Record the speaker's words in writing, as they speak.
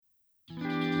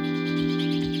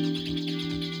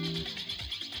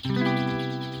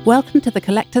Welcome to The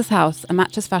Collector's House, a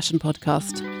Matches Fashion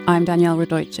podcast. I'm Danielle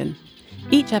Radojcin.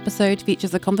 Each episode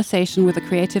features a conversation with a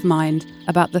creative mind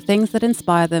about the things that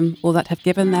inspire them or that have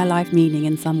given their life meaning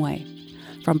in some way.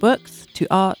 From books to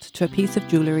art to a piece of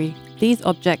jewellery, these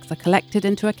objects are collected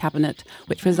into a cabinet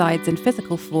which resides in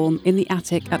physical form in the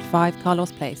attic at 5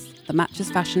 Carlos Place, the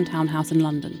Matches Fashion townhouse in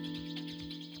London.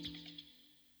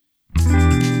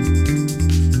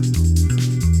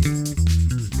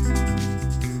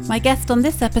 My guest on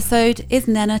this episode is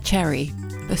Neneh Cherry,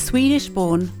 the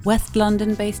Swedish-born, West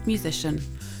London-based musician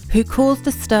who caused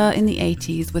a stir in the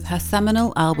 80s with her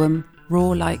seminal album, Raw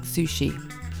Like Sushi.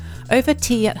 Over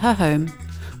tea at her home,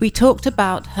 we talked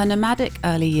about her nomadic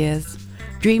early years,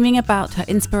 dreaming about her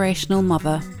inspirational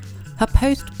mother, her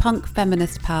post-punk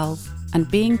feminist pals, and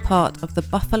being part of the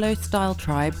Buffalo style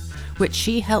tribe, which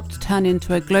she helped turn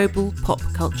into a global pop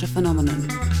culture phenomenon.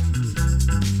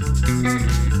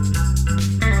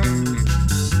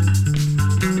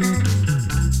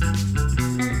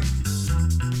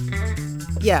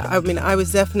 Yeah, I mean, I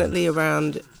was definitely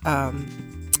around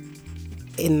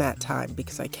in that time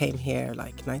because I came here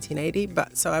like 1980,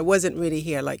 but so I wasn't really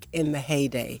here like in the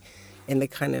heyday, in the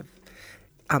kind of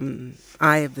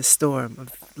eye of the storm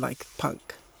of like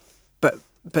punk,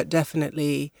 but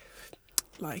definitely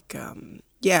like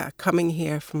coming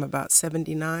here from about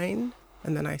 79,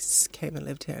 and then I came and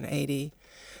lived here in 80.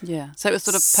 Yeah, so it was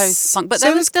sort of post-punk, but so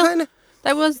there was still kind of.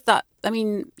 There was that. I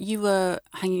mean, you were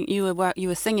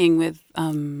singing with,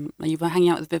 you were hanging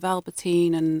out with Viv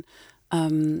Albertine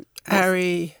and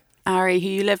Ari, who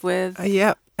you live with.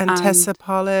 Yep, and Tessa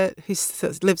Pollitt, who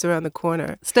lives around the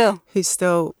corner. Who's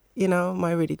still,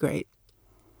 my really great,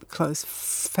 close,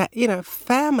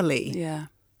 family. Yeah.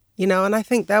 And I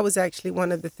think that was actually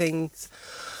one of the things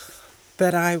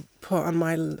that I put on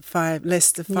my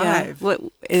list of 5. Yeah. What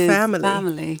is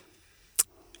family?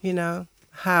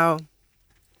 How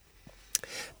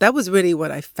that was really what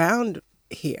I found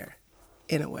here,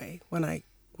 in a way, when I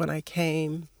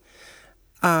came,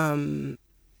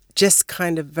 just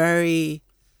kind of very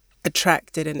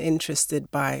attracted and interested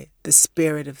by the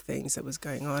spirit of things that was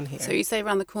going on here. So you say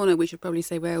around the corner, we should probably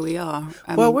say where we are.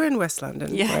 Well, we're in West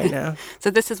London right now.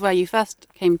 So this is where you first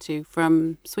came to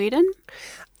from Sweden?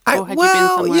 Or had you been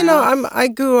somewhere else? I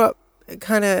grew up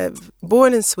kind of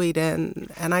born in Sweden,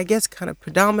 and I guess kind of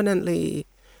predominantly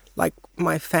like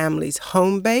my family's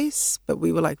home base, but we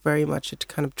were like very much a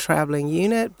kind of traveling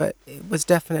unit, but it was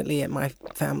definitely at my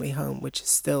family home, which is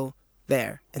still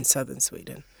there in southern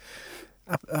Sweden.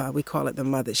 We call it the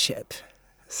mothership.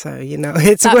 So,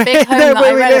 it's that where, big home that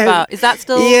I read about. Is that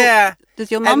still? Yeah. Does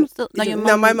your mum still?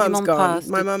 No, my mum's gone. Passed.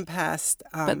 My mum passed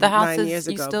but the house 9 years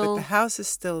ago. Still... But the house is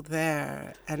still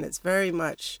there, and it's very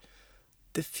much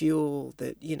the fuel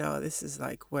that this is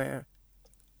like where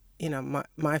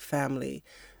my family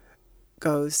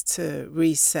goes to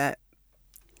reset.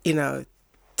 To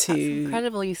That's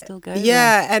incredible. You still go.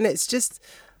 Yeah, there. And it's just,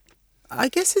 I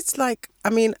guess it's like, I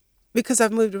mean, because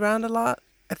I've moved around a lot,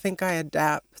 I think I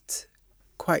adapt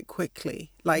quite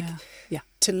quickly,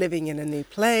 to living in a new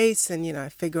place, and I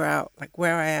figure out like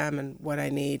where I am and what I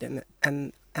need, and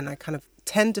I kind of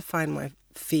tend to find my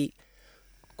feet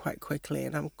quite quickly,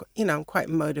 and I'm quite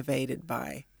motivated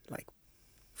by like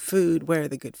food. Where are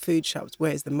the good food shops?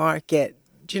 Where's the market?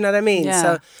 Do you know what I mean?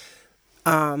 Yeah.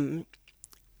 So,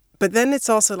 but then it's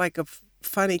also like a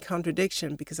funny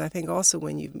contradiction, because I think also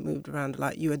when you've moved around a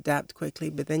lot, you adapt quickly,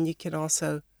 but then you can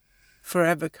also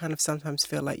forever kind of sometimes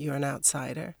feel like you're an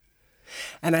outsider.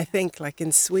 And I think like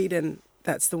in Sweden,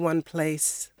 that's the one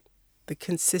place, the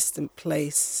consistent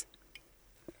place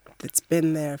that's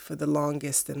been there for the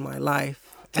longest in my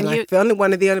life. And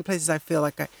one of the only places I feel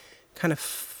like I kind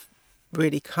of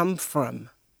really come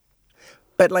from.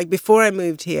 But like before I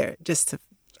moved here,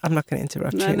 I'm not going to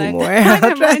interrupt you anymore.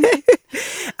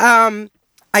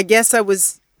 I guess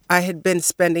I had been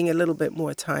spending a little bit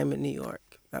more time in New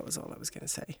York. That was all I was going to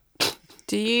say.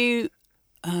 Do you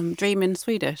dream in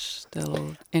Swedish still,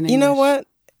 or in English? You know what?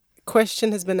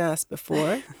 Question has been asked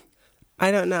before. I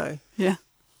don't know. Yeah.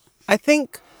 I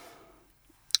think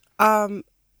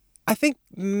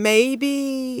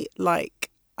maybe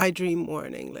like I dream more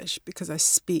in English because I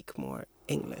speak more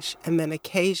English. And then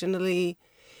occasionally,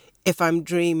 if I'm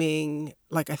dreaming,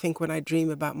 like I think when I dream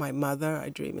about my mother, I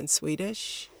dream in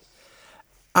Swedish.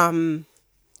 I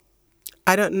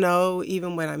don't know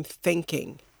even when I'm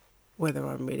thinking whether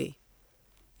I'm really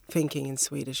thinking in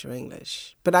Swedish or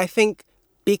English. But I think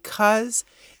because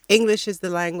English is the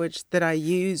language that I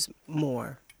use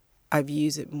more, I've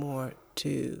used it more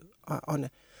to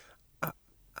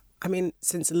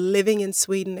since living in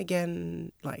Sweden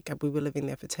again, like we were living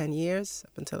there for 10 years,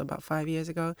 up until about 5 years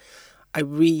ago, I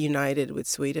reunited with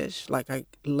Swedish. Like I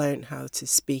learned how to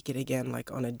speak it again,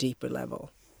 like on a deeper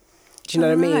level. Do you know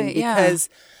what I mean? Right, yeah.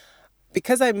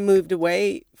 Because I moved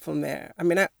away from there. I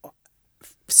mean, I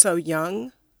so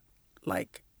young,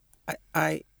 like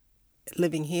I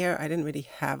living here, I didn't really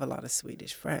have a lot of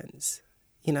Swedish friends.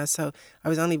 You know, so I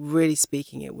was only really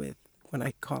speaking it with when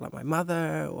I call up my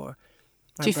mother or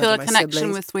my Do you brother, feel a my connection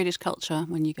siblings. with Swedish culture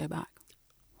when you go back?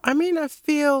 I mean, I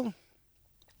feel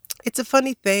it's a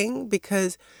funny thing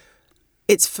because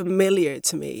it's familiar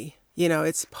to me. You know,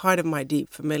 it's part of my deep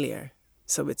familiar.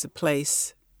 So it's a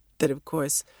place that, of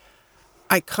course,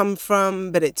 I come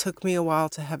from, but it took me a while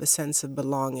to have a sense of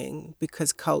belonging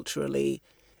because culturally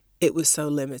it was so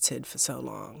limited for so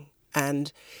long.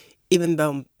 And even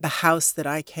though the house that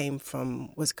I came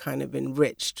from was kind of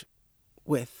enriched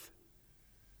with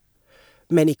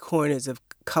many corners of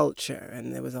culture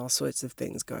and there was all sorts of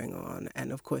things going on.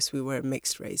 And of course, we were a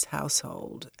mixed race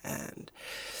household. And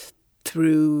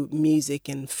through music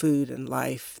and food and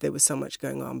life, there was so much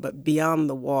going on. But beyond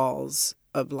the walls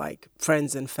of like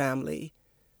friends and family,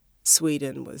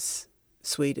 Sweden was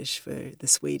Swedish for the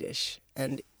Swedish.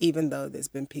 And even though there's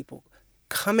been people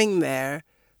coming there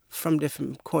from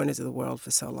different corners of the world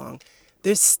for so long,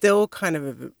 there's still kind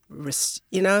of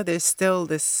there's still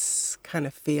this kind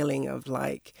of feeling of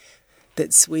like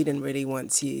that Sweden really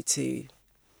wants you to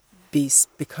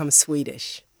become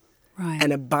Swedish. Right.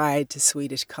 And abide to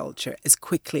Swedish culture as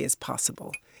quickly as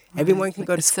possible. Right. Everyone can Like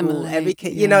go to school.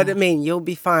 assimilate, You know what I mean? You'll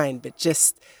be fine, but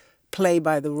just play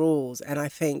by the rules. And I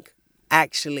think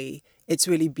actually it's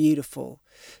really beautiful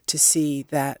to see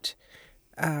that,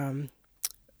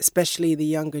 especially the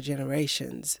younger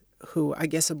generations who I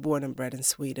guess are born and bred in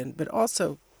Sweden, but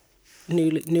also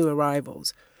new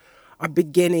arrivals are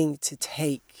beginning to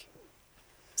take,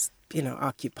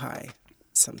 occupy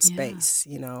some space,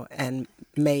 and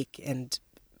make and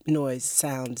noise,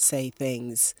 sound, say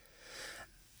things.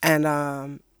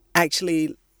 And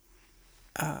actually,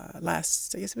 I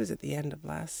guess it was at the end of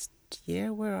last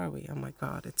year. Where are we? Oh my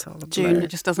God, it's all a blur. June. It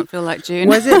just doesn't feel like June.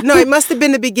 Was it? No, it must have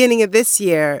been the beginning of this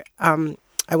year.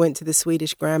 I went to the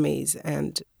Swedish Grammys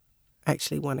and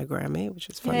actually won a Grammy, which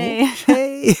was funny.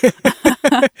 Hey.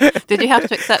 Did you have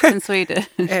to accept in Sweden?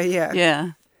 Yeah.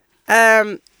 Yeah.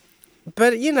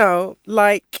 But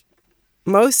like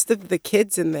most of the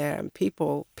kids in there and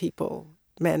people,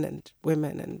 men and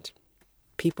women and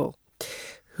people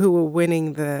who were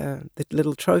winning the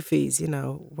little trophies,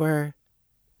 were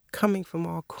coming from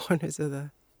all corners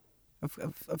of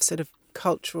sort of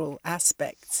cultural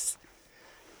aspects.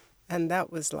 And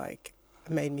that was like,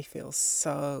 made me feel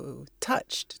so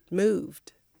touched,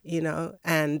 moved,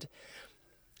 and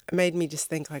it made me just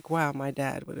think like, wow, my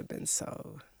dad would have been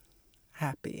so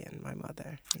happy and my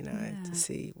mother, to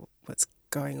see what's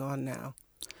going on now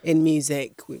in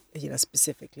music,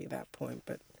 specifically that point.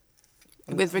 But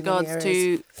with regards to,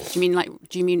 do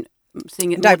you mean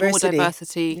seeing it diversity. More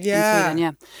diversity in Sweden?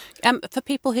 Yeah. For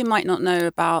people who might not know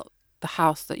about the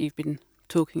house that you've been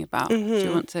talking about, do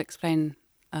you want to explain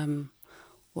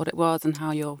what it was and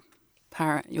how your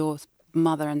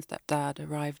mother and stepdad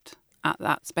arrived at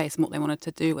that space and what they wanted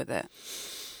to do with it?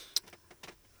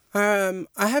 I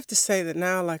have to say that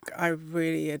now, like, I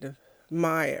really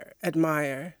admire,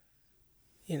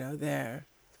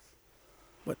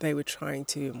 what they were trying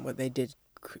to and what they did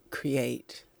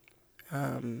create.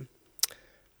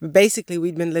 Basically,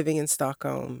 we'd been living in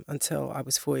Stockholm until I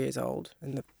was 4 years old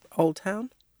in the old town,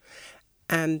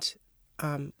 and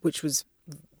which was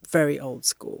very old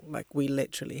school. Like, we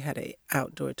literally had a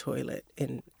outdoor toilet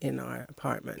in our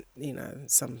apartment.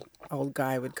 Some old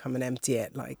guy would come and empty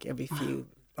it like every few.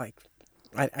 Like,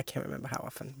 I can't remember how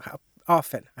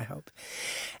often, I hope.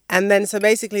 And then, so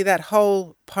basically that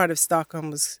whole part of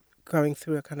Stockholm was going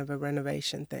through a kind of a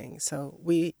renovation thing. So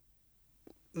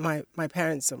my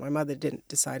parents or my mother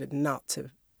decided not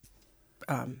to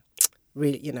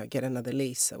really, get another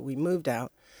lease. So we moved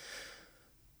out,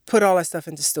 put all our stuff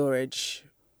into storage,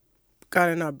 got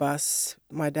in our bus.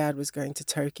 My dad was going to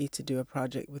Turkey to do a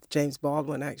project with James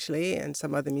Baldwin, actually, and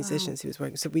some other musicians he was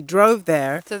working. So we drove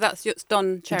there. So that's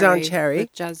Don Cherry. Don Cherry,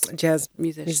 jazz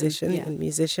musician and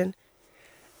musician.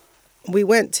 We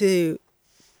went to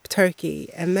Turkey,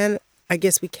 and then I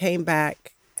guess we came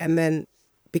back, and then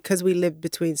because we lived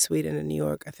between Sweden and New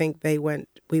York, I think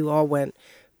we all went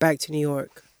back to New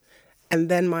York. And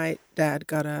then my dad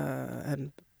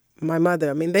and my mother,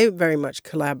 I mean, they very much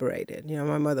collaborated.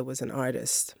 My mother was an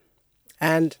artist.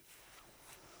 And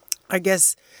I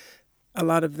guess a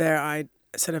lot of their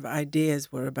sort of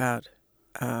ideas were about,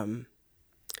 more,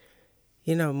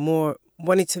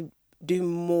 wanting to do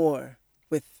more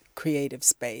with creative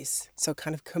space. So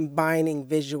kind of combining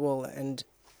visual and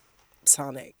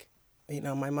sonic. You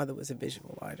know, my mother was a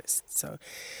visual artist, so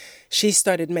she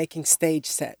started making stage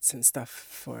sets and stuff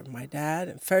for my dad.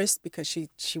 And first, because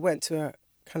she went to a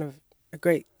kind of a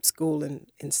great school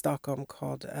in Stockholm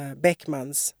called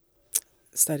Beckmans,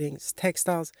 studying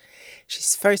textiles. She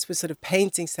first was sort of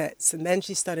painting sets, and then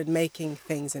she started making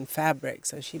things in fabric.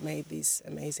 So she made these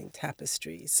amazing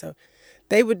tapestries. So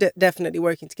they were definitely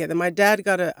working together. My dad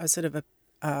got a sort of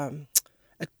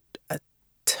a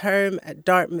term at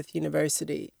Dartmouth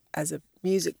University as a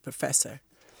music professor.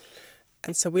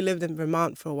 And so we lived in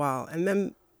Vermont for a while. And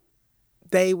then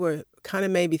they were kind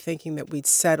of maybe thinking that we'd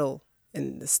settle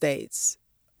in the States.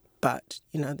 But,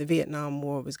 you know, the Vietnam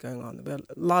War was going on. There were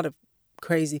a lot of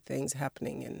crazy things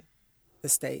happening in the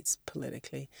States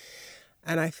politically.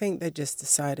 And I think they just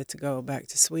decided to go back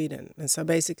to Sweden. And so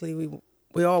basically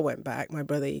we all went back. My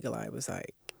brother Eagle Eye was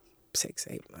like 6,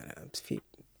 8, I don't know, a few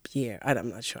year. I'm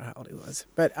not sure how old he was,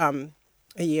 but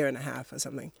a year and a half or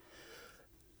something.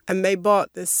 And they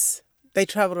bought this, they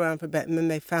traveled around for a bit, and then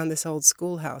they found this old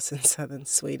schoolhouse in southern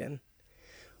Sweden,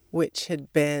 which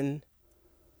had been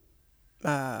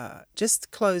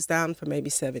just closed down for maybe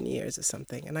 7 years or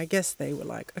something. And I guess they were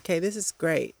like, okay, this is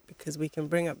great because we can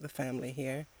bring up the family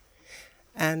here.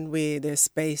 And there's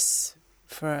space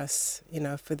for us, you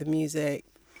know, for the music,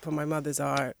 for my mother's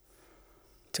art,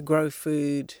 to grow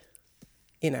food,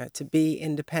 you know, to be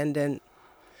independent,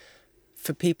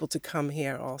 for people to come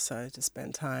here also to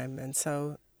spend time. And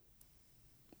so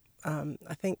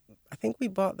I think we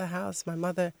bought the house. My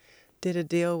mother did a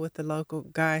deal with the local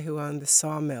guy who owned the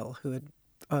sawmill, who had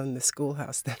owned the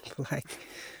schoolhouse then for like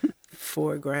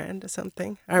 $4,000 or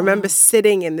something. I remember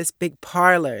sitting in this big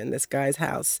parlor in this guy's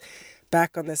house,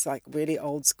 back on this like really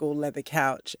old school leather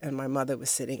couch, and my mother was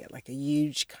sitting at like a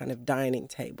huge kind of dining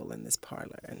table in this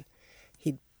parlor, and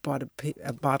he bought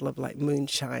a bottle of like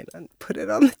moonshine and put it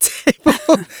on the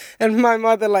table. And my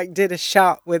mother like did a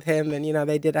shot with him, and, you know,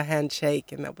 they did a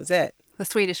handshake, and that was it. The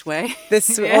Swedish way.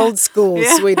 This old school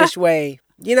Swedish way,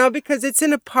 you know, because it's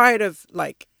in a part of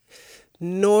like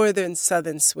northern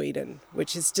southern Sweden,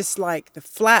 which is just like the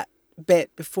flat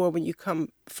bit before when you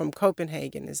come from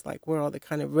Copenhagen is like where all the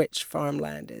kind of rich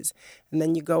farmland is. And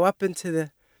then you go up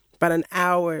into about an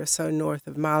hour or so north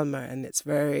of Malmö, and it's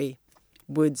very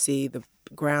woodsy, the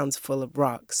ground's full of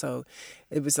rock. So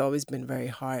it was always been very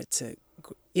hard to,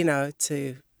 you know,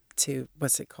 to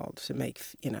what's it called, to make,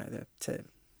 you know, to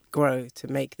grow, to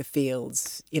make the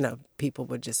fields, you know, people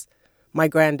would just, my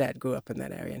granddad grew up in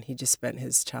that area, and he just spent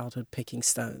his childhood picking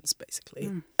stones,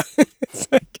 basically. It's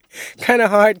like kind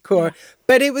of hardcore,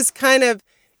 but it was kind of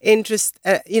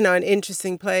you know, an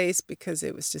interesting place because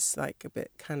it was just like a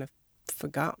bit kind of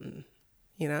forgotten,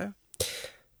 you know.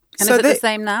 And so is it the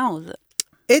same now?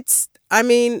 It's, I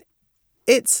mean,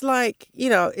 it's like, you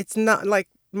know, it's not like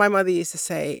my mother used to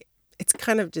say, it's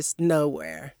kind of just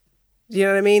nowhere. You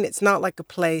know what I mean? It's not like a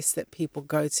place that people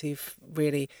go to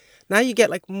really. Now you get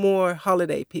like more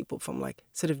holiday people from like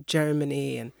sort of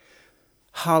Germany and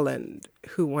Holland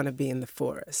who want to be in the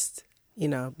forest, you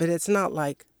know, but it's not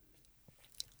like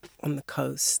on the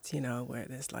coast, you know, where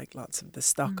there's like lots of the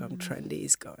Stockholm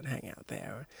trendies go and hang out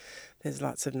there. Or there's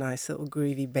lots of nice little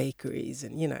groovy bakeries,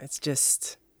 and, you know, it's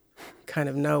just kind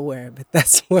of nowhere, but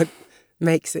that's what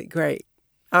makes it great.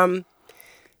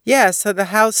 Yeah, so the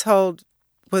household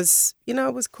was, you know,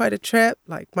 it was quite a trip.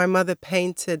 Like my mother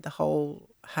painted the whole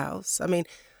house. I mean,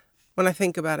 when I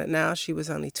think about it now, she was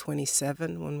only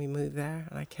 27 when we moved there,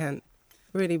 and I can't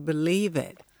really believe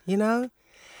it, you know?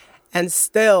 And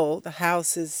still, the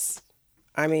house is,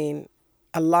 I mean,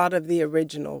 a lot of the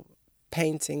original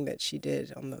painting that she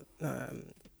did on the,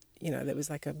 you know, there was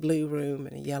like a blue room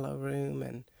and a yellow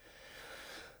room,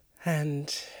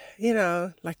 and you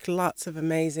know, like lots of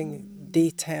amazing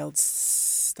detailed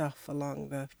stuff along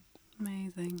the...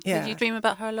 Amazing. Yeah. Did you dream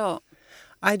about her a lot?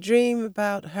 I dream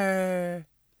about her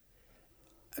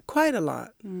quite a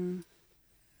lot,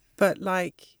 but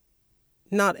like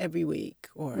not every week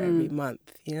or every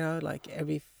month, you know, like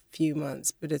every few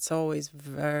months, but it's always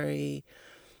very,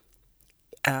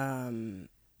 yeah,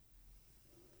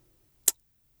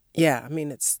 I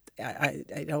mean,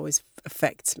 it always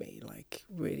affects me like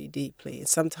really deeply. And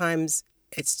sometimes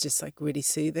it's just like really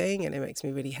soothing and it makes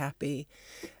me really happy.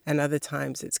 And other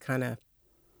times it's kind of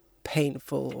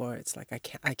painful, or it's like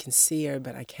I can see her,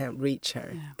 but I can't reach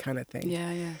her, kind of thing.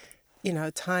 Yeah, yeah. You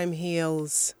know, time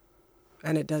heals,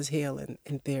 and it does heal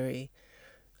in theory.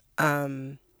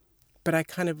 But I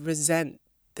kind of resent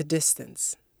the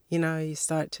distance. You know, you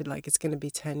start to like, it's going to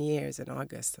be 10 years in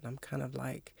August, and I'm kind of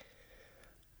like,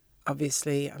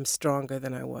 obviously I'm stronger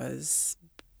than I was,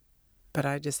 but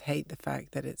I just hate the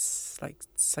fact that it's like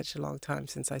such a long time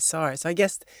since I saw her. So I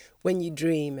guess when you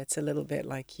dream, it's a little bit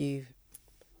like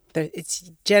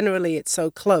it's generally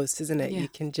so close, isn't it? Yeah. You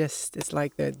can just, it's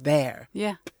like they're there.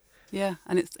 Yeah. Yeah.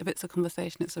 And if it's a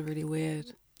conversation, it's a really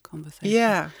weird conversation.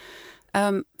 Yeah.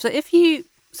 So if you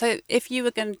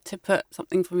were going to put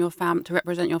something from your to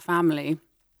represent your family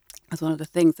as one of the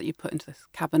things that you put into this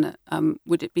cabinet,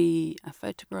 would it be a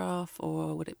photograph,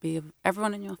 or would it be of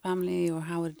everyone in your family, or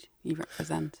how would you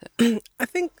represent it? I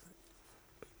think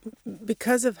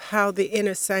because of how the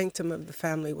inner sanctum of the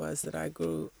family was that I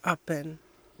grew up in,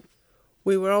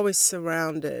 we were always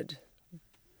surrounded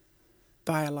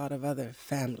by a lot of other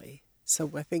family.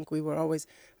 So I think we were always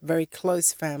a very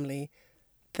close family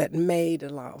that made a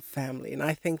lot of family. And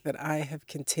I think that I have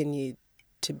continued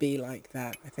to be like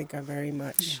that. I think I very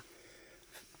much,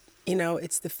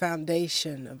 it's the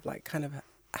foundation of like kind of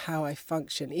how I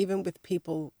function, even with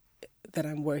people that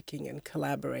I'm working and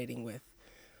collaborating with,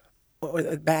 or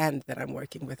the band that I'm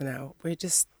working with now.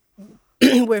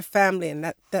 We're family, and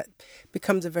that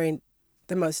becomes the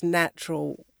most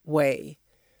natural way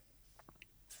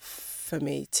for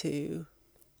me to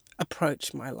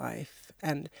approach my life.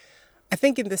 And I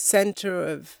think in the center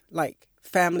of like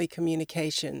family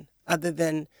communication, other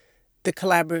than the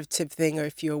collaborative thing, or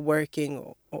if you're working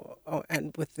or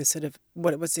and with the sort of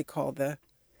what's it called, the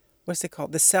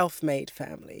self-made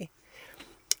family.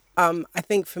 I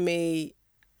think for me,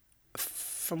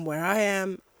 from where I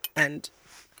am and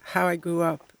how I grew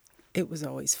up, it was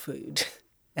always food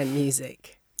and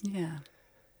music. Yeah.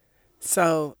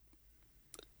 So,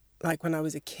 like when I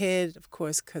was a kid, of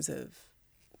course, because of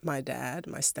my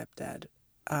stepdad,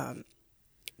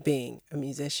 being a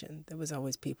musician, there was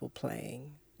always people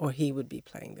playing, or he would be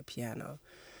playing the piano,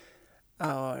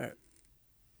 or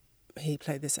he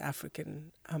played this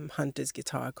African hunter's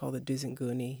guitar called the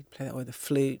duzunguni. He'd play that, or the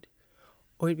flute,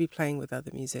 or he'd be playing with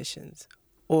other musicians,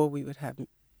 or we would have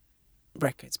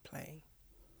records playing.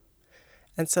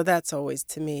 And so that's always,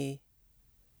 to me,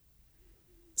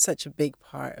 such a big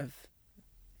part of,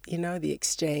 the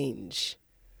exchange,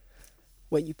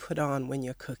 what you put on when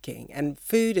you're cooking. And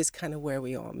food is kind of where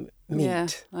we all meet. Yeah,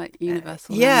 like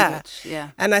universal language.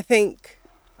 Yeah. And I think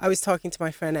I was talking to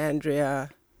my friend Andrea.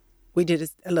 We did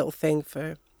a little thing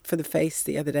for the Face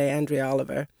the other day, Andrea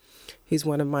Oliver, who's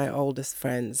one of my oldest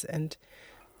friends. And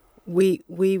we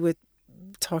were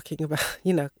talking about,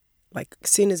 like as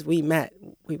soon as we met,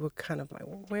 we were kind of like,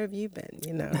 well, where have you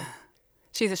been,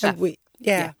 She's a chef.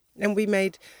 And and we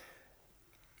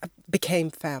became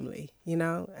family,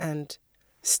 and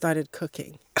started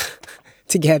cooking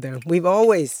together. We've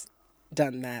always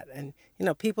done that. And,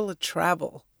 people would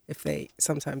travel if they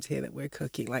sometimes hear that we're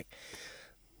cooking. Like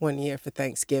one year for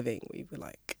Thanksgiving, we were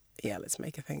like, yeah, let's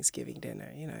make a Thanksgiving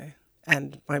dinner,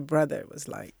 And my brother was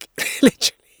like,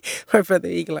 literally, my brother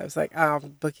Eagle, I was like,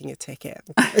 I'm booking a ticket.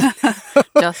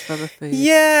 Just for the food.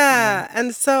 Yeah.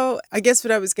 And so I guess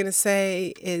what I was going to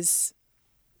say is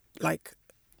like,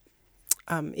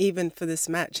 even for this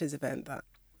Matches event that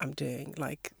I'm doing,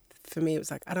 like for me, it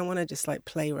was like, I don't want to just like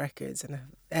play records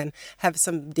and have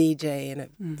some DJ and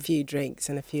a few drinks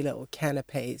and a few little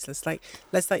canapes.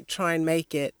 Let's try and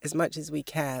make it as much as we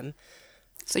can.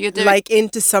 So you're doing like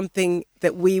into something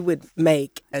that we would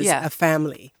make as a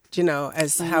family,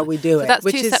 as how we do it. That's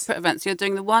two separate events. You're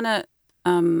doing the one at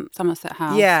Somerset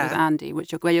House with Andy,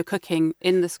 where you're cooking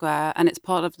in the square, and it's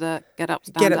part of the Get Up,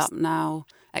 Stand Up Now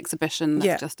exhibition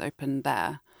that's just opened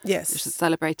there. Yes. Which is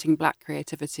celebrating Black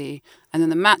creativity. And then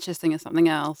the Matches thing is something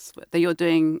else that you're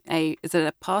doing is it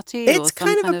a party? It's or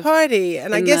kind of a party,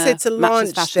 and I guess it's a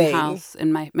launch Fashion thing. House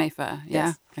in Mayfair.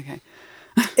 Yeah. Yes. Okay.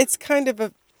 It's kind of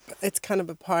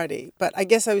a party, but I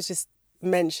guess I was just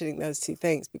mentioning those two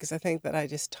things because I think that I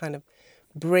just kind of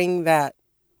bring that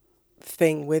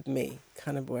thing with me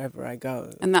kind of wherever I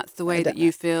go. And that's the way that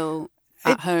you feel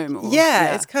at home? Or,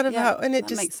 it's kind of how, and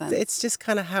makes sense. It's just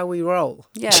kind of how we roll.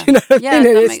 Yeah, Do you know what I mean?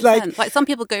 That makes sense. Like some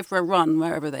people go for a run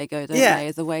wherever they go, don't they,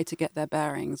 as a way to get their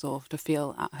bearings or to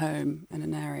feel at home in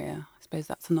an area. I suppose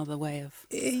that's another way of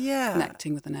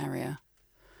connecting with an area.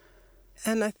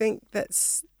 And I think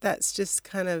that's just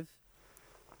kind of,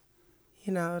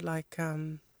 I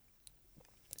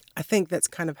think that's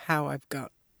kind of how I've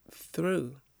got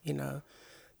through,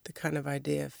 the kind of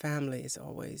idea of family is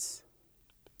always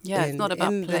it's not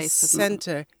about in place. The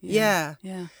center. Yeah.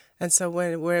 And so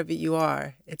wherever you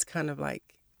are, it's kind of like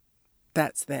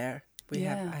that's there. I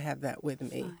have that with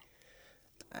me.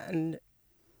 Right. And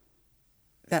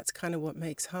that's kind of what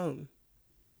makes home,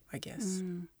 I guess.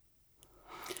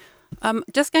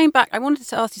 Just going back, I wanted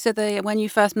to ask, you said that when you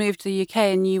first moved to the UK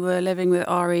and you were living with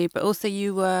Ari, but also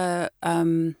you were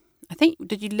I think,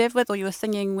 did you live with, or you were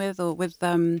singing with, or with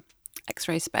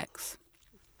X-ray specs?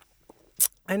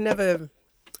 I never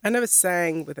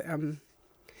sang with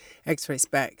X-ray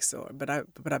specs,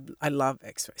 I love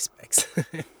X-ray specs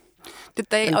Did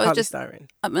they? and I was just polystyrene.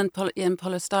 and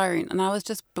polystyrene, and I was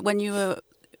just. But when you were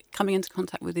coming into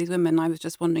contact with these women, I was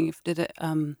just wondering if did it.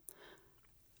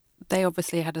 They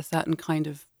obviously had a certain kind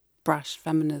of brash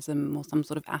feminism or some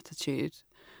sort of attitude.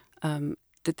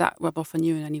 Did that rub off on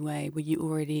you in any way?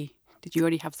 Did you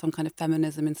already have some kind of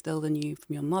feminism instilled in you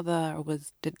from your mother, or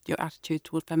did your attitude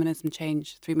toward feminism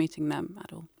change through meeting them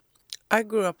at all? I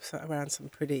grew up around some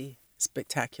pretty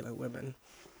spectacular women,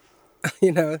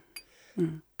 you know,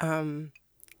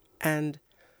 and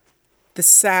the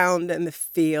sound and the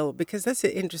feel, because that's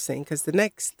interesting, because the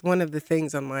next one of the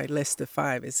things on my list of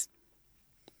 5 is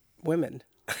women,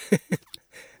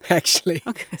 actually.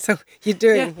 Okay. So we're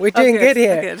doing good. good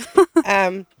here.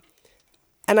 Good.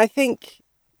 And I think,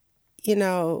 you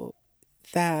know,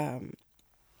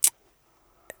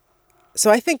 so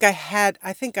I think I had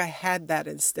that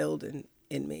instilled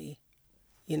in me,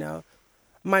 you know.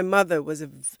 My mother was a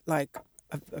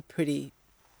pretty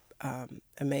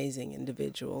amazing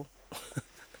individual,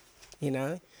 you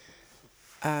know.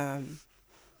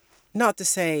 Not to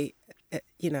say,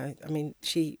 you know, I mean,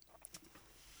 she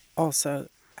also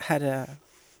had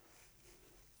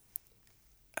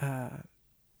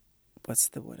what's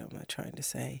the word am I trying to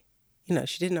say? You know,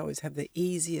 she didn't always have the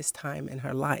easiest time in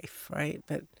her life, right?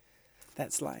 But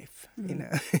that's life, you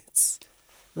know.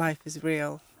 Life is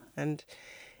real, and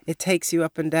it takes you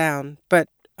up and down. But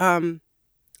and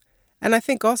I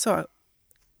think also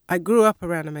I grew up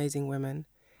around amazing women,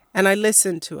 and I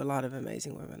listened to a lot of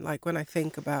amazing women. Like when I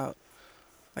think about,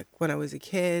 like when I was a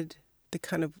kid, the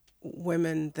kind of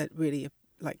women that really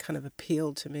like kind of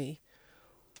appealed to me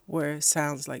were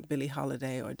sounds like Billie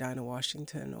Holiday or Dinah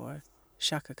Washington or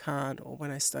Shaka Khan, or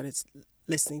when I started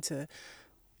listening to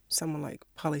someone like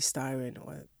Polystyrene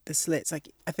or the Slits. Like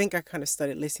I think I kind of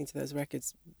started listening to those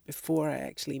records before I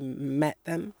actually met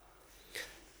them,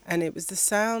 and it was the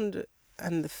sound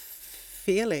and the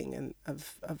feeling and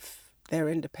of their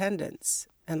independence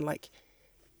and like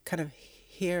kind of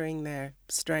hearing their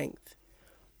strength.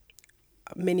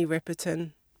 Minnie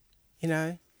Riperton, you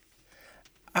know.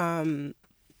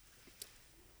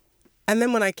 And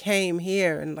then when I came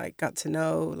here and like got to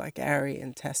know like Ari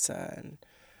and Tessa and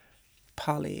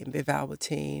Polly and Viv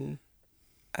Albertine,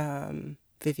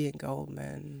 Vivian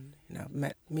Goldman, you know,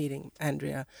 meeting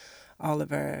Andrea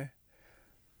Oliver.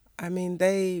 I mean,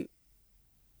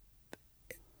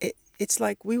 it's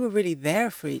like we were really there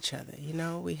for each other, you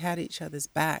know. We had each other's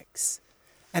backs.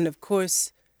 And of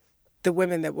course, the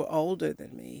women that were older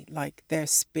than me, like their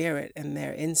spirit and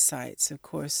their insights, of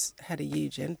course, had a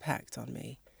huge impact on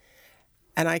me.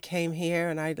 And I came here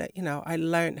and I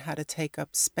learned how to take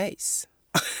up space.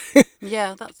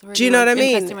 Yeah, that's a really Do you know what I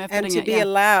mean? interesting way of And putting to it. be Yeah.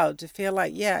 allowed to feel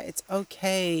like, yeah, it's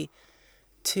okay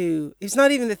to, it's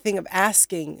not even the thing of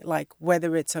asking like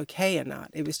whether it's okay or not.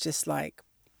 It was just like,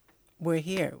 we're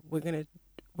here. We're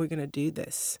gonna do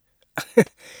this.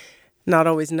 Not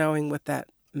always knowing what that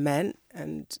meant,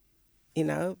 and you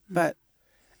know, but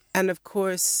and of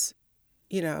course,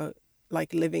 you know,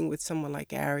 like living with someone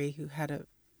like Ari who had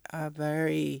a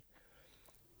very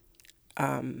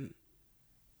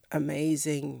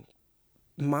amazing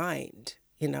mind,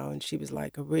 you know, and she was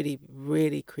like a really,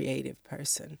 really creative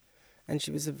person. And she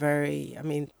was a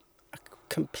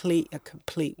complete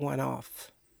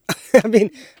one-off. I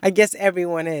mean, I guess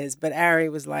everyone is, but Ari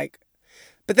was like,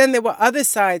 but then there were other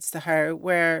sides to her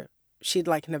where she'd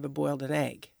like never boiled an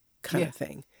egg kind of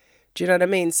thing. Do you know what I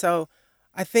mean? So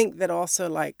I think that also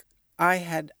like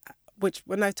which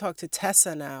when I talk to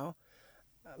Tessa now,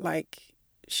 like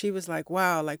she was like,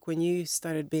 wow, like when you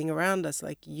started being around us,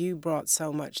 like you brought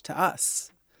so much to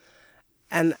us.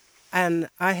 And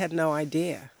I had no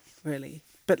idea really.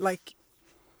 But like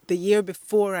the year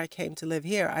before I came to live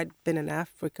here, I'd been in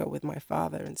Africa with my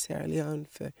father in Sierra Leone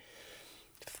for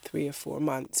 3 or 4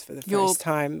 months for the first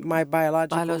time. My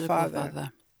biological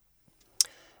father.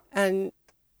 And,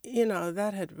 you know,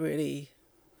 that had really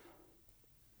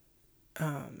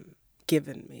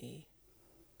given me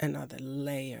another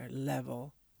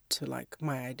level to like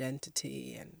my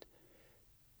identity, and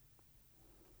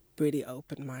really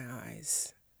opened my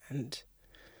eyes and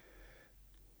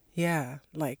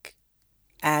like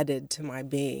added to my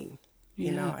being.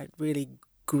 You know, I really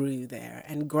grew there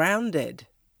and grounded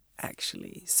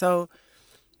actually. So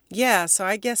so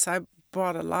I guess I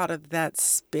brought a lot of that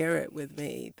spirit with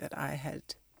me that I had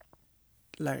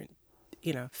learned,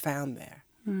 you know, found there.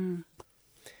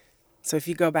 So if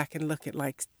you go back and look at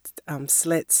like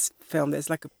Slit's film, there's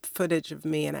like a footage of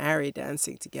me and Ari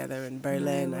dancing together in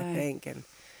Berlin, I think. And,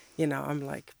 you know, I'm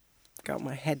like, got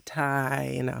my head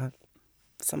tie, you know,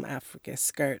 some Africa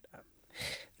skirt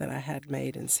that I had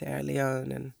made in Sierra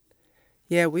Leone. And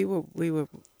yeah, we were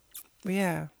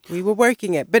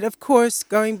working it. But of course,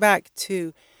 going back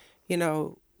to, you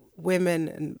know,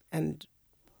 women and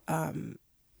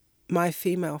my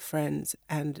female friends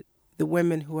and the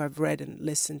women who I've read and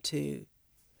listened to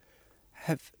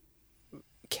have,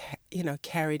 you know,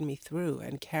 carried me through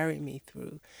and carry me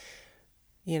through,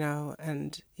 you know.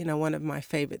 And, you know, one of my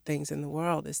favorite things in the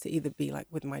world is to either be like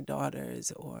with my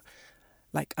daughters or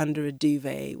like under a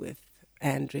duvet with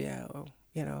Andrea or,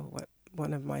 you know,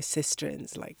 one of my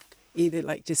sisterins, like either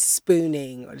like just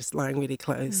spooning or just lying really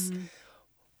close,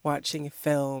 watching a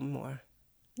film or,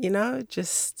 you know,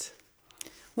 just...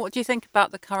 What do you think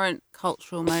about the current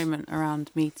cultural moment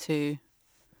around Me Too?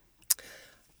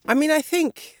 I mean, I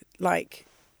think, like,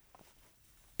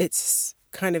 it's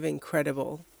kind of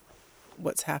incredible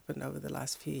what's happened over the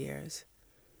last few years.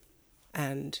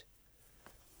 And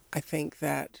I think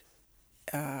that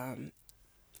the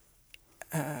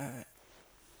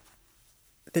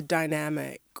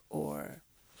dynamic or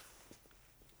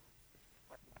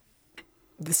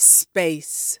the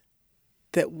space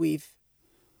that we've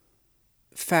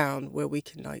found where we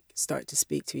can, like, start to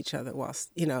speak to each other whilst,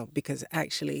 you know, because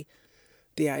actually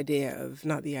the idea of,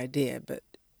 not the idea, but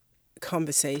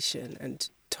conversation and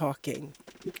talking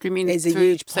Do you mean is a through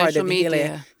huge part social of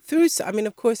media? healing. I mean,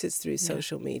 of course it's through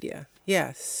social media,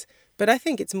 yes. But I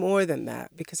think it's more than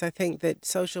that, because I think that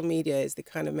social media is the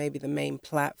kind of maybe the main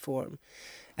platform.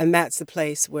 And that's the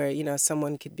place where, you know,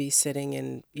 someone could be sitting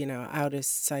in, you know, outer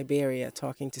Siberia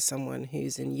talking to someone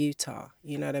who's in Utah,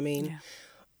 you know what I mean? Yeah.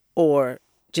 Or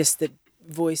just the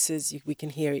voices, we can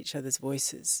hear each other's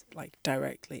voices, like,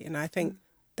 directly. And I think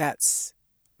that's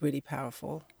really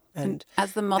powerful. And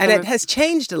as the mother and it of... has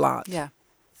changed a lot, Yeah.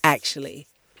 actually,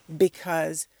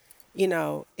 because, you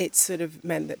know, it sort of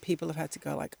meant that people have had to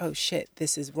go like, oh shit,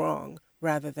 this is wrong,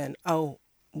 rather than, oh,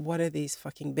 what are these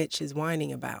fucking bitches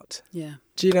whining about? Yeah.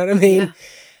 Do you know what I mean?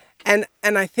 Yeah.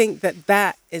 And I think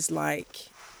that is like,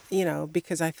 you know,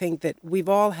 because I think that we've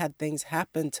all had things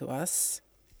happen to us,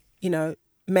 you know,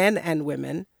 men and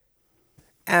women.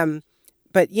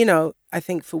 But, you know, I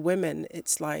think for women,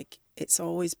 it's like, it's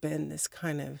always been this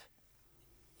kind of,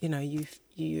 you know,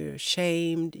 you're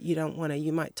ashamed, you don't want to,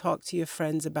 you might talk to your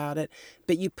friends about it,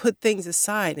 but you put things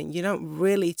aside and you don't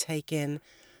really take in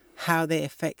how they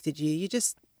affected you. You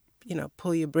just, you know,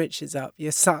 pull your britches up,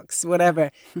 your socks,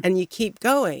 whatever, and you keep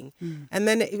going. And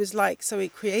then it was like, so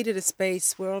it created a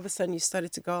space where all of a sudden you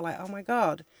started to go like, oh my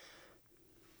God.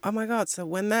 So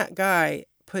when that guy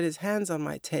put his hands on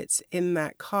my tits in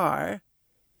that car,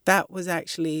 that was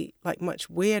actually like much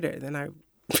weirder than I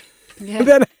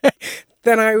Yeah.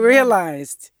 than I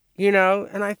realized, you know.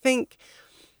 And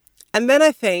then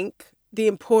I think the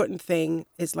important thing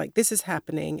is, like, this is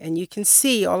happening and you can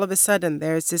see all of a sudden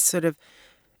there's this sort of,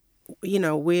 you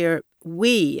know,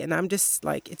 and I'm just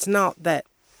like, it's not that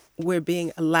we're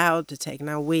being allowed to take,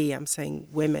 now I'm saying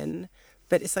women,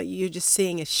 but it's like you're just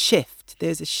seeing a shift.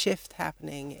 There's a shift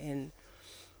happening in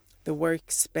the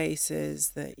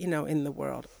workspaces, you know, in the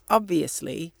world.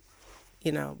 Obviously,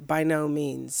 you know, by no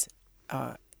means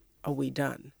are we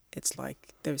done. It's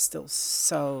like there's still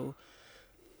so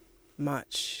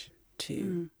much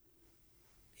to,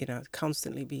 you know,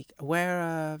 constantly be aware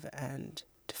of and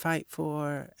to fight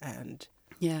for. And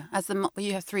Yeah.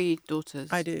 You have 3 daughters.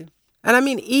 I do. And I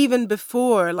mean, even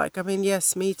before, like, I mean,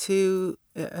 yes, Me Too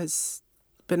has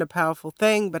been a powerful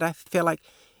thing, but I feel like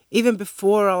even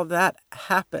before all that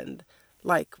happened,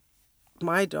 like,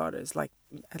 my daughters, like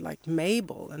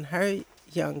Mabel and her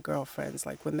young girlfriends,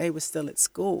 like when they were still at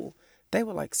school, they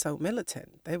were like so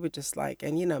militant. They were just like,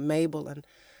 and you know, Mabel and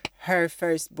her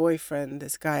first boyfriend,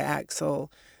 this guy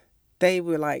Axel, they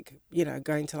were like, you know,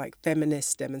 going to like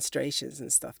feminist demonstrations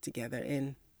and stuff together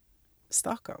in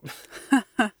Stockholm.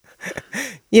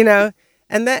 You know,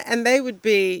 and they would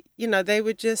be, you know, they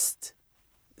were just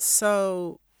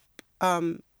so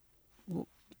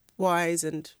wise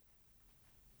and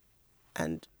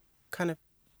kind of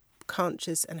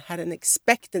conscious and had an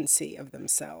expectancy of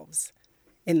themselves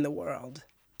in the world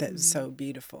that was so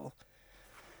beautiful.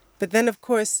 But then, of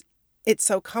course, it's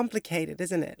so complicated,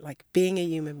 isn't it? Like being a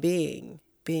human being,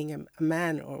 being a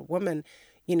man or a woman,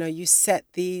 you know, you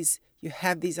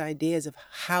have these ideas of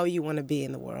how you want to be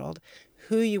in the world,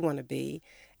 who you want to be,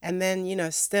 and then, you know,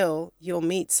 still you'll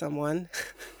meet someone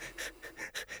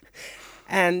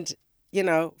and, you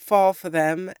know, fall for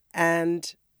them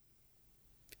and,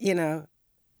 you know,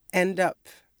 end up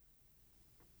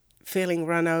feeling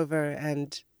run over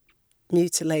and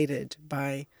mutilated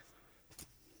by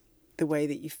the way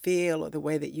that you feel or the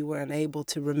way that you were unable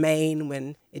to remain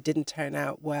when it didn't turn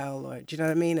out well, or do you know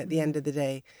what I mean? At the end of the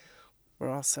day, we're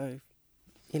also,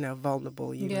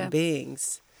 vulnerable human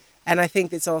beings. And I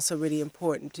think it's also really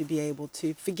important to be able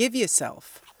to forgive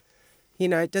yourself.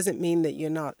 It doesn't mean that you're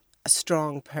not a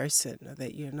strong person or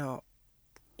that you're not,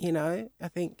 I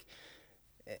think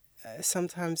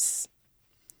sometimes,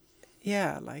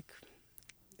 like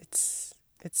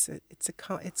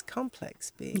it's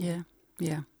complex being.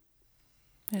 Yeah.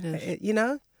 It is.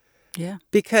 Yeah.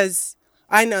 Because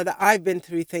I know that I've been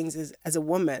through things as a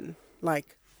woman.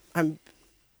 Like I'm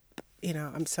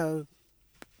so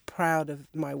proud of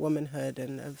my womanhood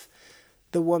and of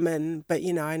the woman. But,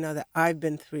 I know that I've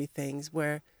been through things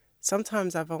where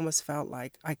sometimes I've almost felt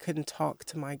like I couldn't talk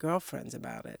to my girlfriends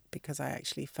about it because I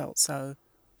actually felt so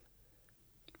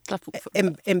like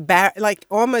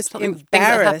almost Something, embarrassed. things that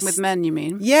happen with men, you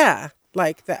mean? Yeah.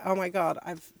 Like that, oh my God,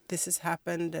 this has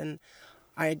happened and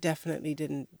I definitely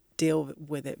didn't deal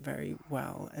with it very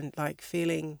well, and like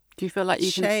feeling. Do you feel like you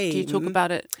shame. can? Do you talk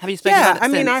about it? Have you spoken about it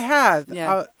since? I mean, I have.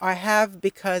 Yeah. I have,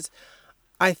 because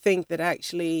I think that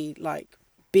actually, like,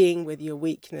 being with your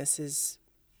weakness is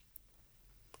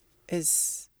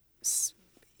it's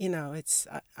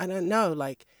I don't know,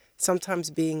 like sometimes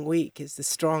being weak is the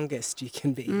strongest you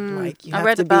can be. Like you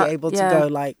have to be able to go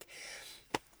like,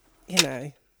 yeah.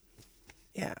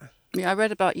 Yeah, I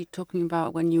read about you talking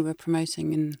about when you were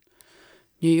promoting in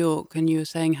New York, and you were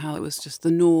saying how it was just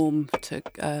the norm to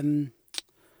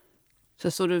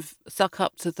sort of suck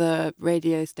up to the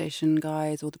radio station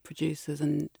guys or the producers,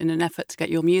 and in an effort to get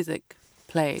your music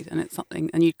played, and it's something,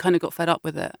 and you kind of got fed up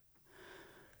with it.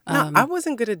 No, I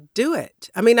wasn't going to do it.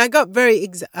 I mean, I got very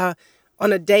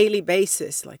on a daily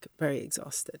basis, like very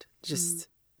exhausted. Just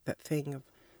that thing of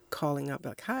calling up,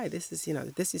 like, "Hi, this is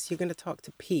you're going to talk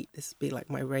to Pete. This will be like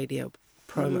my radio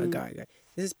promo guy.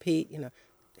 This is Pete.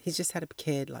 He's just had a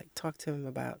kid. Like, talk to him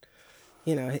about,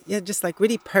 just like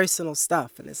really personal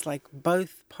stuff. And it's like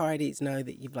both parties know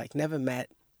that you've like never met.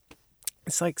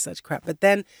 It's like such crap. But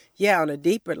then, on a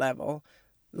deeper level,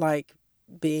 like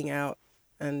being out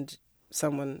and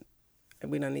someone, and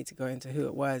we don't need to go into who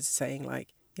it was, saying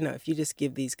like, if you just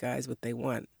give these guys what they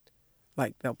want,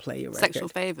 like they'll play your record. Sexual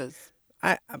favors.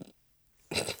 Was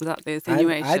that the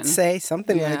insinuation? I'd say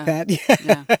something like that.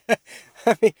 Yeah.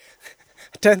 I mean,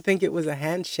 I don't think it was a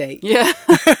handshake. Yeah.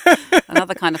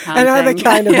 Another kind of handshake. Another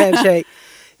kind of handshake.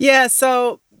 Yeah.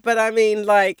 So, but I mean,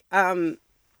 like, but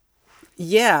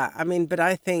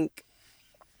I think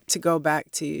to go back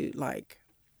to like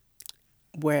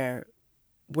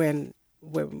when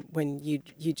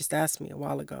you just asked me a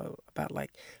while ago about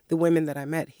like the women that I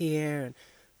met here and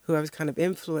who I was kind of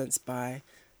influenced by,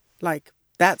 like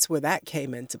that's where that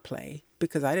came into play,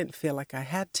 because I didn't feel like I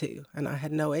had to, and I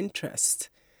had no interest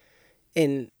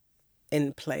in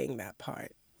playing that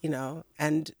part,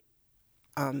 and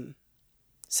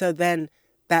so then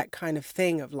that kind of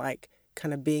thing of like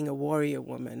kind of being a warrior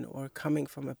woman or coming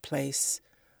from a place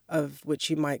of which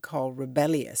you might call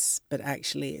rebellious, but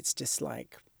actually it's just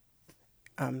like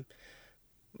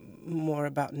more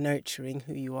about nurturing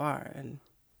who you are and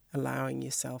allowing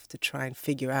yourself to try and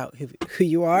figure out who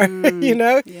you are,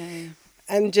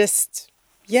 and just,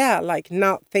 like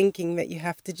not thinking that you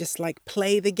have to just like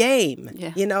play the game,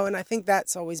 and I think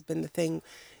that's always been the thing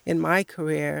in my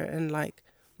career, and like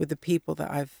with the people that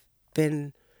I've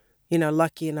been,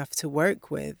 lucky enough to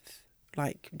work with,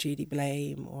 like Judy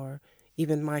Blame, or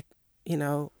even my,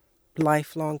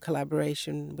 lifelong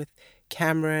collaboration with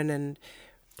Cameron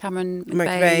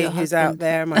McVeigh, who's out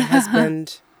there, my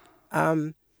husband.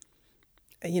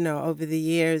 Over the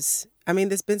years, I mean,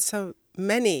 there's been so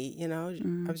many,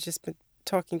 I was just been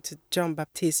talking to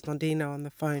Jean-Baptiste Mondino on the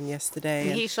phone yesterday.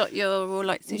 And he shot your Raw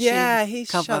Like Sushi he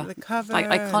cover. shot the cover. Like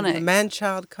iconic. The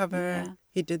Man-Child cover. Yeah.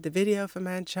 He did the video for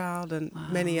Man-Child and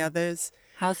many others.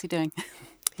 How's he doing?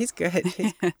 He's good.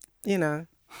 He's,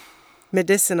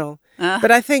 medicinal. But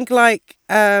I think like,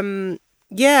 so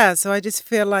I just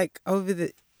feel like over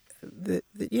the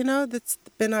that's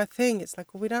been our thing. It's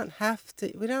like, well, you don't have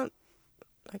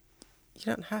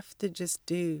to just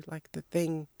do like the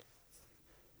thing,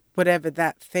 whatever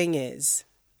that thing is,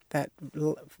 that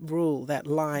rule, that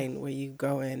line where you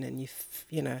go in and you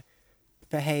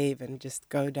behave and just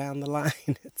go down the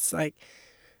line. It's like,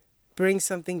 bring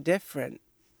something different,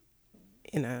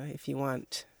 if you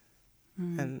want.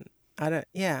 And I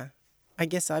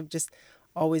guess I've just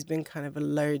always been kind of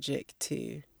allergic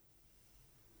to,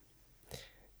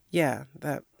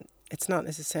 that it's not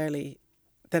necessarily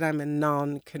that I'm a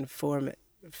non-conformist.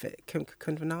 Can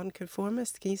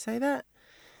you say that?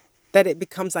 that it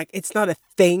becomes like, it's not a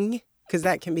thing, because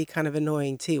that can be kind of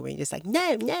annoying too, when you're just like, no,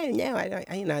 I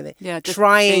don't, Just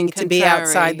trying being to be contrary,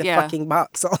 outside the fucking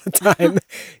box all the time.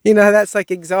 That's like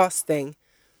exhausting.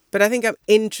 But I think I'm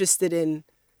interested in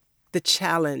the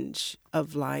challenge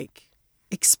of like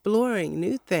exploring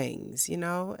new things,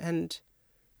 and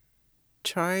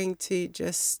trying to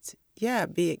just,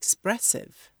 be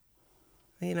expressive,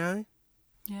 Yeah.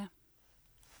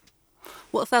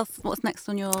 What's next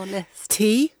on your list?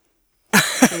 Tea.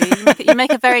 You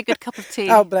make a very good cup of tea.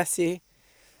 Oh, bless you.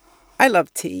 I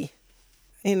love tea,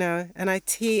 and I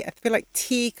feel like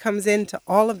tea comes into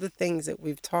all of the things that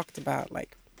we've talked about,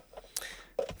 like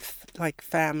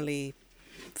family,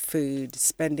 food,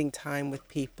 spending time with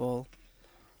people,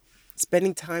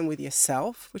 spending time with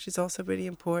yourself, which is also really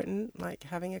important. Like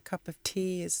having a cup of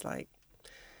tea is like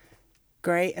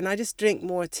great. And I just drink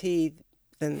more tea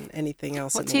than anything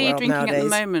else in the world nowadays. What tea are you drinking at the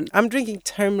moment? I'm drinking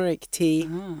turmeric tea.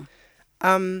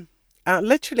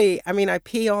 Literally, I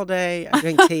pee all day. I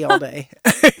drink tea all day.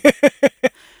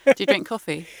 Do you drink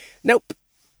coffee? Nope.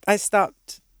 I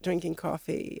stopped drinking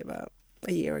coffee about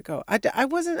a year ago. I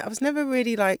was never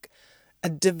really like a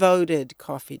devoted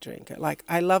coffee drinker. Like,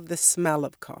 I love the smell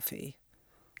of coffee.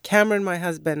 Cameron, my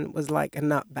husband, was like a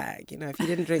nut bag. If you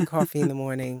didn't drink coffee in the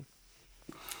morning,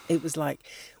 it was like,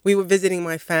 we were visiting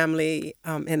my family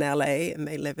in LA, and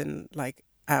they live in like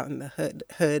out in the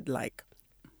hood, like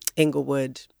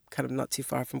Inglewood, kind of not too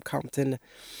far from Compton.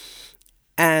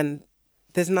 And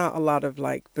there's not a lot of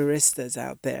like baristas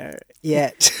out there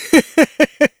yet.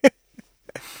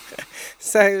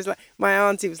 So it was like, my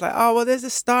auntie was like, oh, well, there's a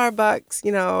Starbucks,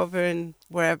 over in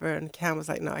wherever. And Cam was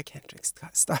like, no, I can't drink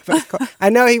Starbucks.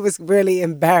 I know he was really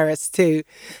embarrassed too.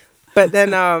 But then,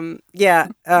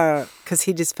 because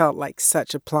he just felt like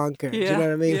such a plonker. Yeah, do you know what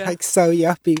I mean? yeah. Like so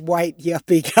yuppie, white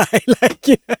yuppie guy.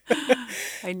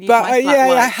 I need But my flat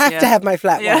white, I have to have my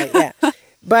flat white. Yeah.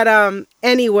 But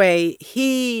anyway,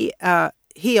 he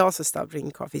also stopped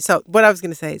drinking coffee. So what I was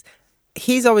going to say is,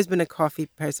 he's always been a coffee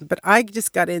person, but I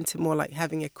just got into more like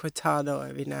having a cortado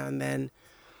every now and then,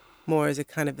 more as a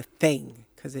kind of a thing,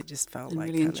 because it just felt like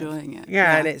really enjoying it.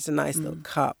 Yeah, and it's a nice little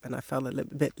cup, and I felt a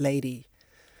little bit lady.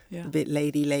 Yeah. A bit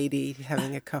lady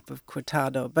having a cup of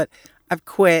cortado. But I've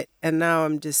quit, and now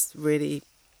I'm just really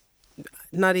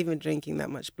not even drinking that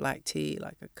much black tea,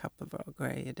 like a cup of Earl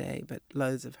Grey a day, but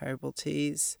loads of herbal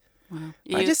teas. Wow.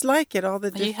 I just like it. Are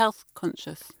you health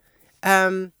conscious?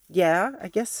 Yeah, I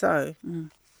guess so.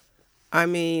 I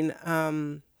mean,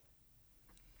 I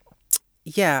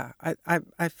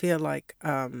feel like,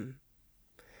 I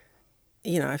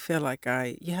feel like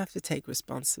you have to take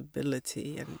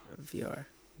responsibility of your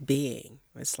being.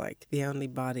 It's like the only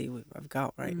body I've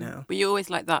got right now. Were you always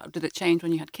like that? Did it change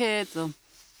when you had kids? Or?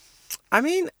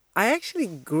 I actually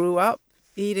grew up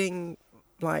eating,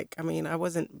 I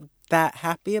wasn't that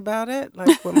happy about it.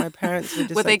 Like when my parents were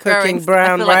just Were they cooking growing,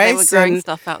 brown I feel like rice they were growing and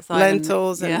stuff outside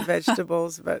lentils and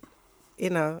vegetables. But,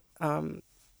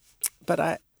 but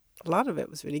a lot of it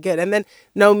was really good. And then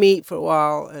no meat for a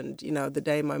while. And, the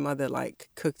day my mother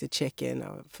cooked a chicken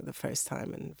for the first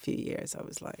time in a few years, I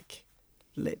was like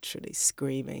literally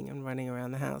screaming and running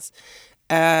around the house.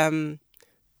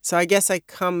 So I guess I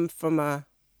come from a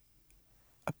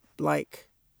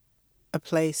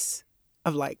place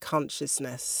of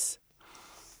consciousness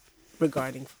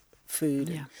regarding food.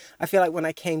 Yeah. I feel like when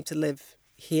I came to live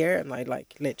here and I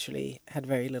literally had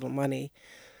very little money,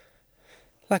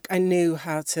 I knew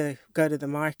how to go to the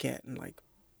market and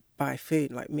buy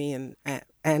food. Like me and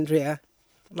Andrea,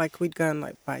 we'd go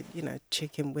and buy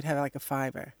chicken. We'd have a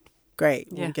 $5. Great.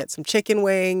 Yeah. We'd get some chicken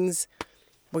wings.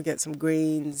 We'll get some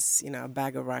greens, a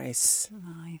bag of rice.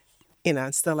 Nice.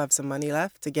 And still have some money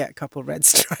left to get a couple Red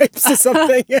Stripes or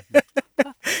something.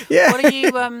 Yeah.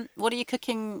 What are you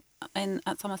cooking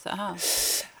at Somerset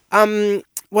House?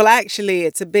 Well, actually,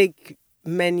 it's a big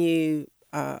menu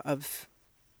of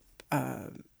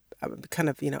kind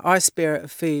of our spirit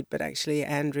of food. But actually,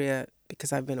 Andrea,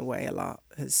 because I've been away a lot,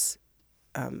 has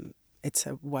it's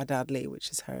a Wadadli,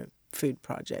 which is her food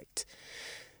project.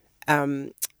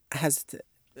 Has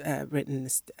written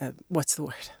this, what's the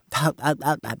word?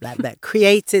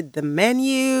 Created the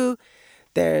menu.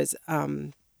 There's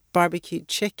barbecued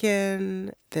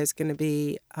chicken. There's going to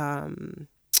be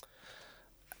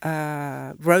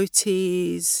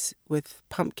rotis with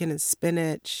pumpkin and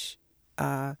spinach.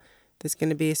 There's going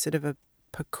to be a sort of a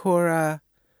pakora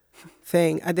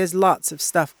thing. There's lots of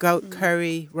stuff. Goat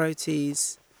curry,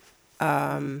 rotis.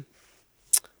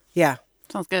 Yeah.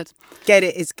 Sounds good. Get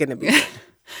it. It's going to be good.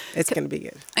 It's going to be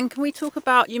good. And can we talk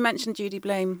about, you mentioned Judy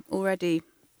Blame already,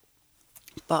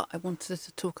 but I wanted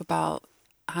to talk about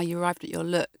how you arrived at your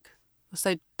look.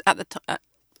 So at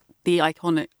the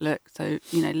iconic look, so,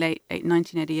 late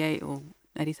 1988 or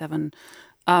 87.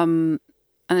 And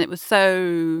it was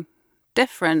so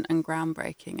different and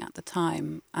groundbreaking at the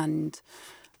time. And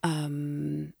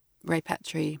Ray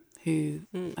Petri, who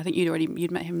I think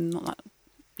you'd met him,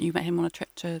 you met him on a trip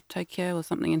to Tokyo or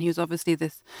something, and he was obviously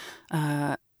this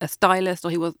a stylist,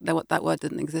 or he was that word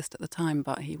didn't exist at the time,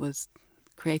 but he was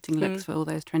creating looks for all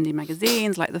those trendy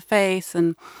magazines like The Face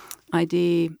and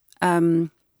ID.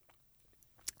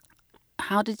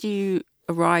 How did you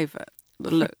arrive at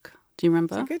the look? Do you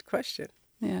remember? It's a good question.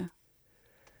 Yeah.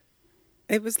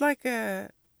 It was like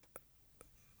with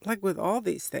all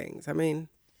these things. I mean,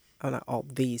 not all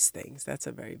these things. That's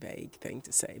a very vague thing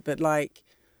to say. But like,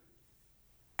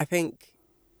 I think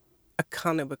a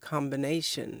kind of a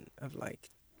combination of like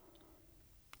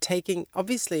taking,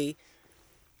 obviously,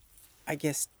 I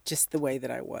guess just the way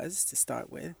that I was to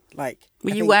start with. Like,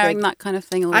 Were you wearing that kind of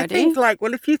thing already? I think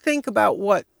well, if you think about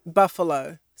what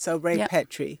Buffalo, so Ray Yep.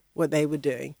 Petri, what they were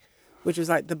doing, which was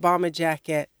like the bomber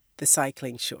jacket, the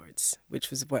cycling shorts, which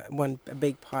was a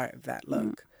big part of that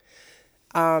look.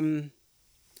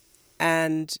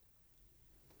 And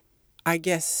I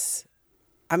guess,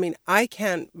 I mean, I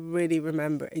can't really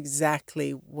remember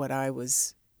exactly what I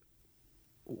was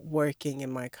working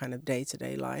in my kind of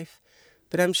day-to-day life,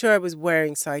 but I'm sure I was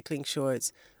wearing cycling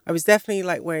shorts. I was definitely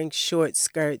like wearing short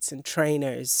skirts and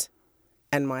trainers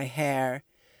and my hair,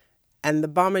 and the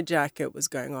bomber jacket was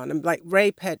going on. And like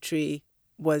Ray Petri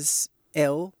was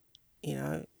ill,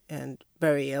 and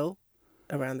very ill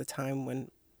around the time when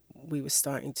we were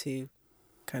starting to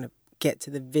kind of get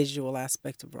to the visual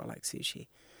aspect of Raw Like Sushi.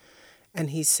 And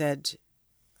he said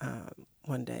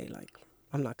one day, like,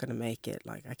 I'm not going to make it.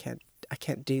 Like, I can't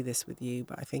do this with you,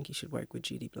 but I think you should work with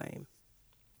Judy Blame.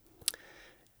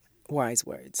 Wise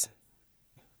words.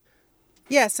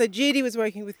 Yeah, so Judy was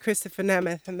working with Christopher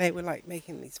Nemeth, and they were like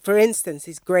making these, for instance,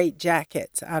 these great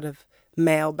jackets out of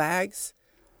mail bags.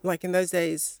 Like in those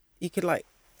days, you could like,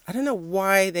 I don't know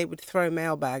why they would throw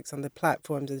mail bags on the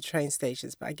platforms of the train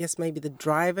stations, but I guess maybe the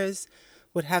drivers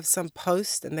would have some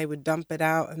post and they would dump it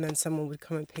out and then someone would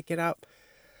come and pick it up.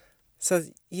 So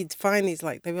you'd find these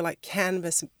like, they were like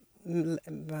canvas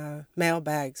mail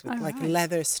bags with like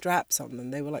leather straps on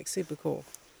them. They were like super cool.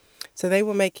 So they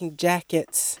were making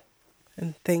jackets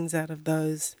and things out of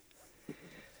those.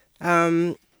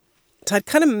 So I'd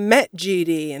kind of met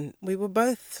Judy, and we were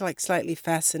both like slightly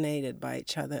fascinated by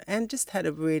each other and just had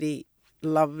a really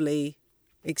lovely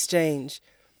exchange.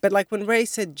 But like when Ray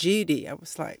said Judy, I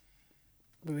was like,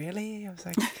 really? I was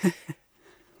like,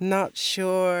 not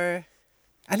sure.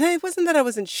 I know it wasn't that I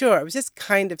wasn't sure. I was just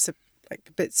kind of like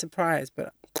a bit surprised,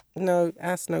 but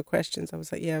asked no questions. I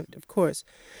was like, yeah, of course.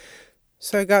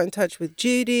 So I got in touch with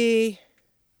Judy,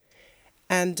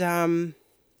 and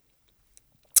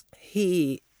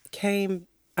he came,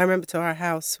 I remember, to our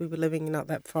house. We were living not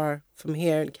that far from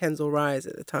here in Kensal Rise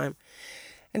at the time.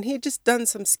 And he had just done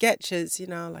some sketches,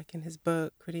 like in his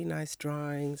book, really nice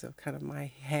drawings of kind of my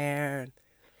hair and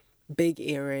big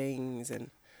earrings.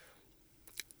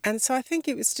 And so I think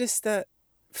it was just that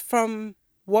from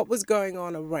what was going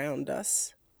on around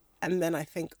us, and then I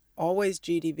think always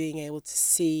Judy being able to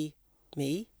see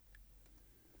me,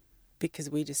 because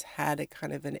we just had a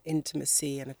kind of an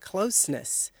intimacy and a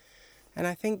closeness. And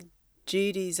I think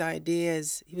Judy's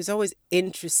ideas, he was always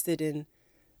interested in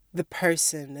the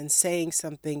person and saying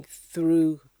something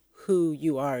through who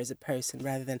you are as a person,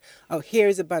 rather than, oh,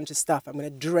 here's a bunch of stuff, I'm going to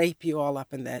drape you all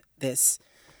up in this,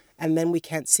 and then we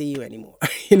can't see you anymore.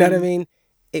 You know what I mean?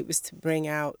 It was to bring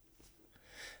out.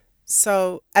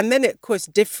 So, and then of course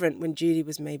different when Judy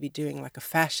was maybe doing like a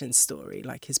fashion story,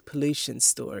 like his pollution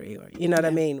story, or you know what I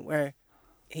mean, where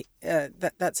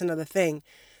that's another thing,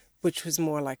 which was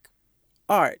more like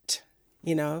art,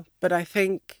 But I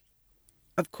think,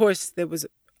 of course, there was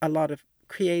a lot of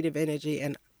creative energy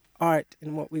and art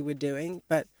in what we were doing,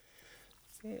 but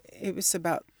it was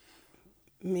about,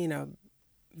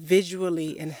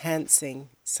 visually enhancing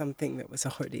something that was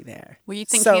already there. Were you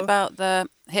thinking about the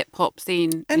hip hop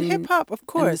scene and hip hop, of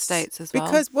course, in the States as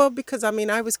well? Because I mean,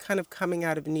 I was kind of coming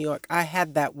out of New York. I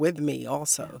had that with me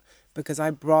also, because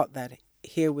I brought that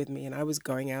here with me, and I was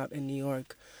going out in New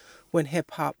York when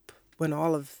hip hop, when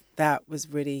all of that was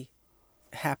really,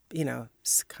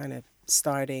 kind of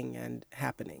starting and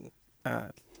happening.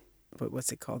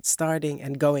 What's it called? Starting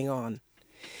and going on.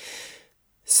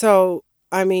 So,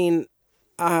 I mean,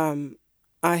 I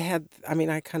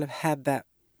kind of had that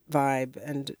vibe,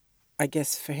 and I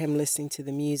guess for him listening to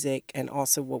the music and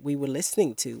also what we were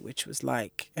listening to, which was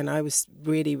like, and I was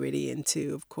really, really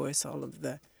into, of course, all of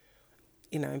the,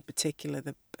 in particular,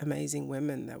 the amazing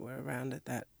women that were around at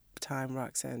that time,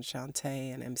 Roxanne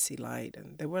Shante and MC Light,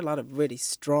 and there were a lot of really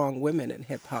strong women in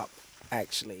hip hop,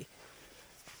 actually.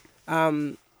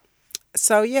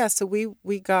 So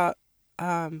we got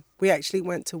we actually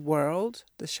went to World,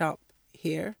 the shop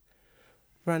here,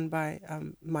 run by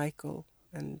Michael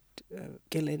and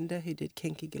Galinda, who did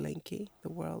Kinky Galinky, the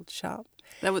World shop.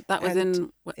 That was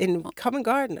in Covent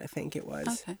Garden, I think it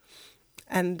was. Okay.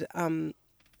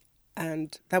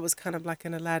 And that was kind of like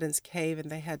an Aladdin's cave,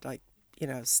 and they had like,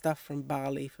 stuff from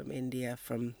Bali, from India,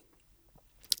 from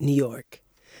New York.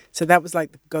 So that was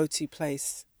like the go-to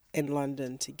place in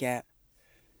London to get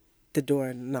the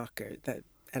door knocker, the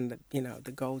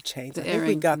gold chains. The I think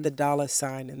we got and... the dollar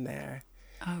sign in there.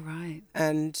 Oh, right.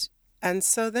 And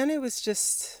so then it was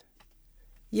just,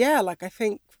 like I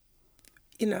think,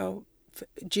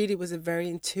 Judy was a very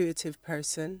intuitive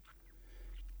person.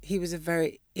 He was a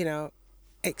very,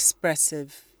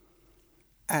 expressive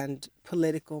and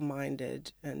political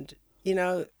minded, and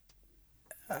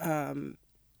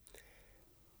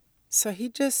so we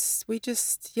just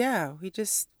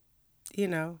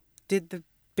did the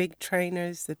big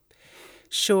trainers, the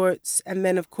shorts, and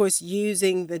then of course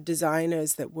using the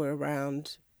designers that were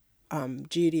around.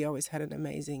 Judy always had an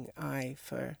amazing eye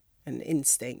for an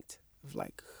instinct of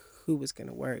like who was going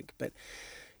to work, but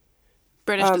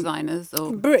British designers,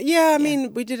 or I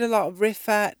mean, we did a lot of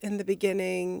Riffat in the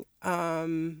beginning,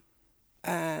 and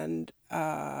oh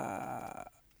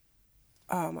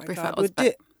my Riffat God,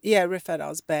 Riffat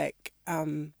Ozbek,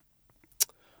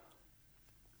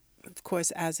 of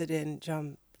course Azadin,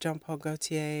 Jean Paul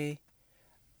Gaultier,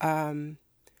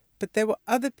 but there were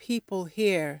other people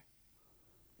here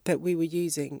that we were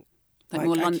using. Like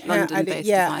more London-based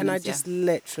designers. And I just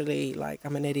literally, like,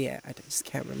 I'm an idiot. I just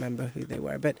can't remember who they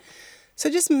were. But so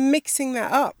just mixing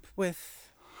that up with,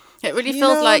 it really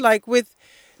feels like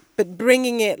but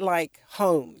bringing it like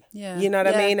home. Yeah. You know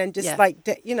what I mean? And just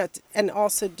and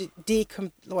also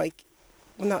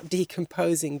not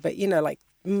decomposing, but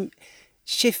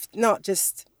shift, not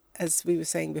just, as we were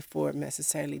saying before,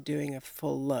 necessarily doing a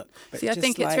full look. But see, I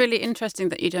think it's really interesting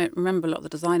that you don't remember a lot of the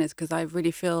designers, because I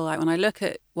really feel like when I look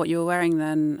at what you were wearing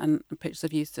then and pictures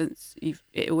of you since,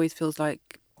 it always feels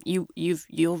like you're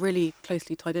really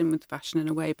closely tied in with fashion in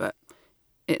a way, but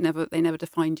they never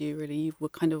defined you really. You were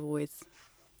kind of always,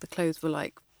 the clothes were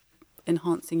like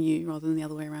enhancing you rather than the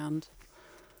other way around.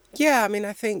 Yeah, I mean,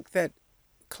 I think that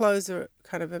clothes are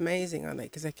kind of amazing, aren't they?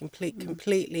 Because they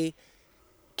completely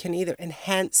can either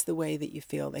enhance the way that you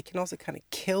feel, they can also kind of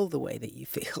kill the way that you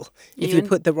feel if you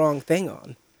put the wrong thing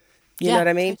on. You know what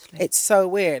I mean? Totally. It's so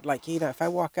weird. Like, if I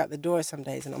walk out the door some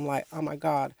days and I'm like, oh my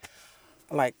God,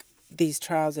 like these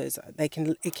trousers, it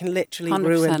can literally 100%.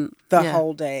 Ruin the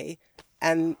whole day.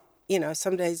 And,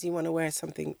 some days you want to wear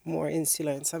something more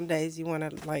insular, and some days you want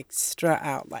to like strut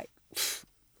out like,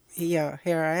 yeah,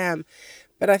 here I am.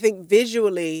 But I think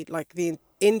visually, like the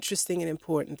interesting and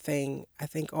important thing, I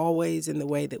think always in the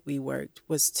way that we worked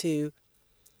was to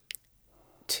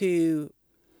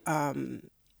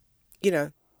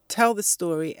tell the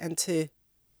story and to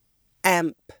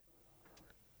amp,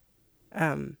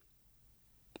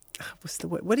 what's the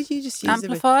word? What did you just use?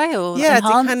 Amplify or enhance?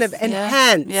 To kind of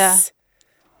enhance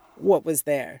what was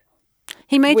there.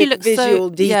 He made you look visual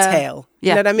detail. Yeah.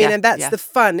 You know what I mean? And that's the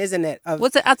fun, isn't it?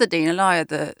 Was it Azadine Elia,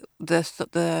 the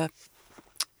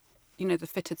the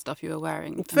fitted stuff you were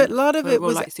wearing? A lot of it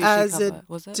was Like Sushi cover,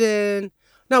 was it?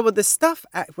 No, well, the stuff,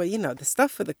 the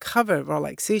stuff for the cover of Raw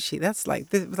Like Sushi, that's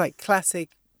like classic,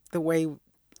 the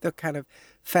kind of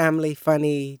family,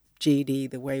 funny, GD,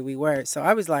 the way we were. So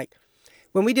I was like,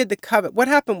 when we did the cover, what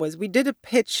happened was we did a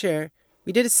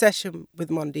session with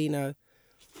Mondino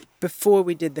before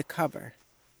we did the cover.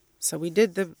 So we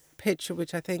did the picture,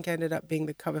 which I think ended up being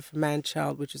the cover for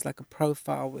Man-Child, which is like a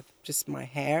profile with just my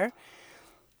hair.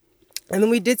 And then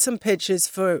we did some pictures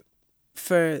for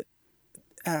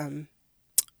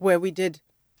where we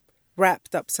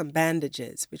wrapped up some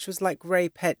bandages, which was like Ray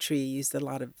Petri used a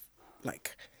lot of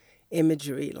like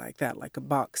imagery like that, like a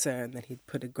boxer, and then he'd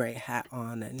put a grey hat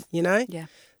on, and Yeah.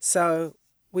 So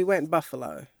we went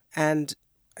buffalo and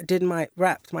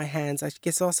wrapped my hands, I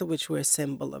guess also, which were a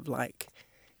symbol of like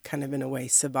kind of in a way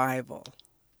survival,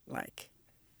 like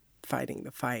fighting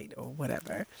the fight or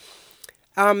whatever.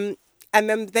 And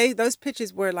then those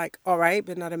pictures were like, all right,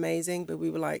 but not amazing. But we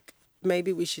were like,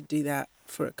 maybe we should do that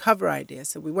for a cover idea.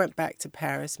 So we went back to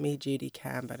Paris, me, Judy,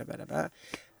 Cam,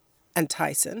 and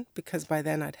Tyson, because by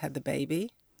then I'd had the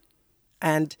baby.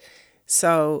 And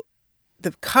so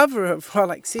the cover of Raw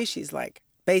Like Sushi is like,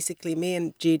 basically me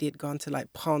and Judy had gone to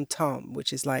like Printemps,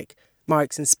 which is like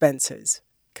Marks and Spencer's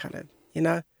kind of,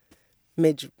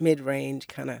 mid-range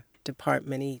kind of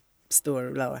department-y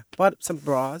store, lower. Bought some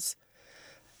bras.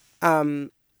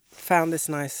 Found this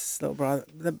nice little bra.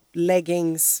 The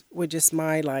leggings were just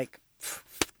my, like,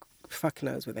 fuck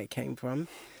knows where they came from.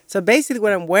 So basically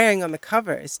what I'm wearing on the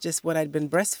cover is just what I'd been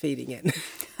breastfeeding in.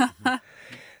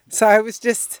 So I was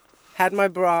just, had my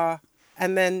bra,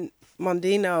 and then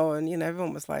Mondino and,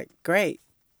 everyone was like, great.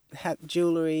 Had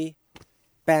jewelry,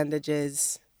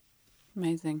 bandages.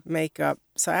 Amazing. Makeup.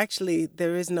 So actually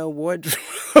there is no wardrobe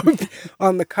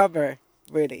on the cover,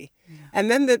 really. Yeah.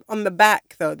 And then on the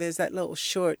back, though, there's that little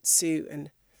short suit.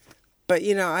 But,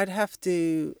 I'd have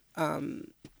to, I'd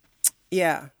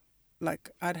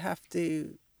have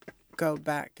to go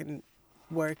back and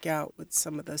work out with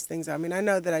some of those things. I mean, I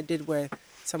know that I did wear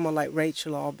someone like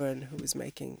Rachel Auburn, who was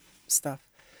making stuff.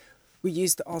 We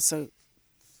used to also,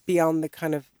 beyond the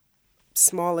kind of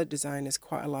smaller designers,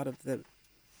 quite a lot of the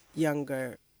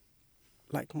younger,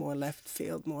 like more left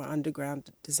field, more underground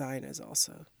designers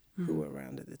also who were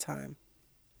around at the time.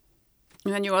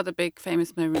 And then your other big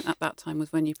famous moment at that time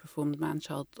was when you performed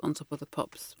Man-Child on Top of the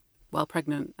Pops while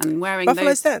pregnant and wearing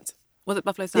Buffalo Stance. Was it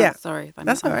Buffalo Stance? Yeah. Sorry,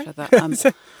 that's all right.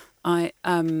 That.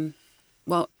 And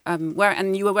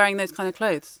you were wearing those kind of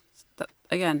clothes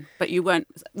again, but we weren't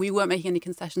making any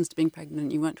concessions to being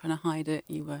pregnant. You weren't trying to hide it.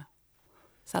 You were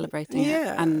celebrating it.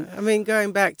 Yeah. And I mean,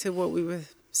 going back to what we were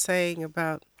saying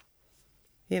about,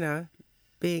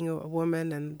 being a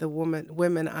woman and the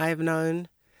women I've known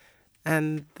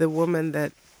and the woman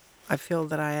that I feel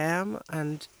that I am,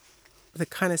 and the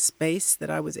kind of space that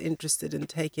I was interested in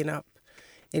taking up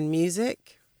in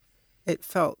music, it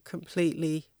felt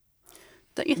completely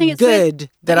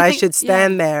good that I should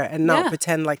stand there and not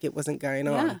pretend like it wasn't going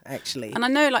on, actually. And I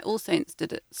know like All Saints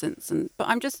did it since, but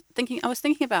I was thinking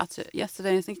about it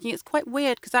yesterday and thinking it's quite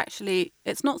weird because actually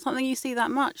it's not something you see that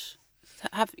much.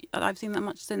 I've seen that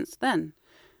much since then.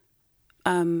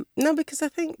 No, because I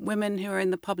think women who are in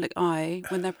the public eye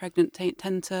when they're pregnant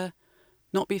tend to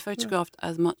not be photographed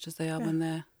as much as they are when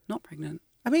they're not pregnant.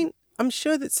 I mean, I'm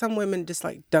sure that some women just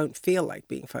like don't feel like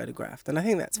being photographed, and I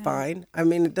think that's fine. I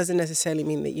mean, it doesn't necessarily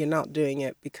mean that you're not doing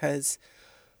it because,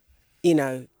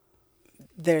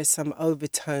 there's some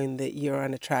overtone that you're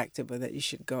unattractive or that you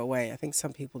should go away. I think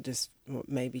some people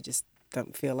maybe just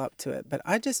don't feel up to it. But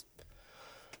I just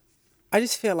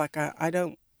feel like that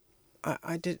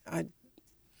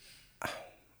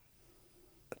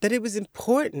it was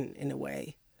important in a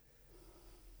way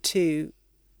to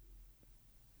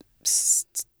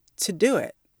do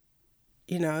it,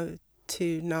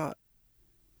 to not,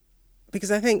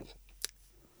 because I think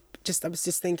I was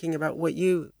just thinking about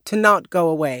to not go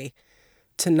away,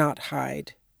 to not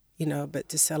hide, but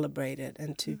to celebrate it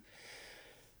and to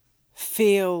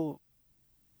feel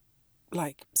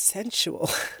like sensual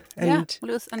and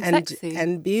sexy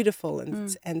and beautiful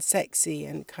and sexy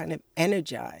and kind of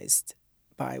energized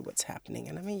by what's happening.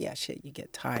 And I mean, you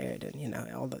get tired and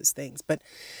all those things, but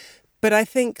I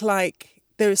think like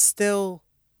there's still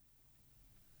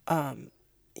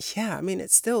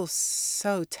it's still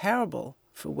so terrible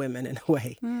for women in a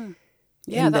way.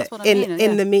 That's what I mean.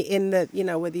 In the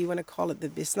whether you want to call it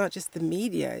it's not just the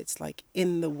media, it's like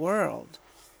in the world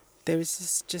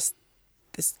there's just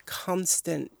this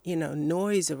constant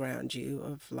noise around you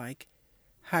of like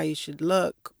how you should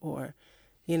look, or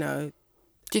do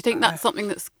you think that's something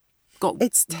that's got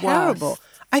it's terrible?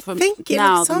 I think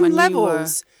in some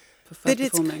levels that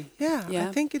it's I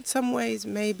think in some ways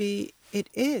maybe it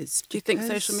is. Do you think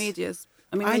social media's,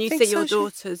 when you see your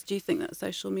daughters, do you think that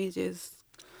social media's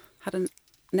had a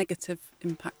negative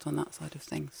impact on that side of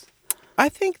things? I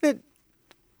think that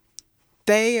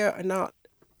they are not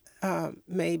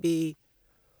maybe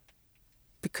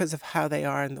because of how they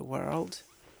are in the world.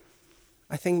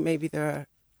 I think maybe they're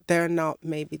not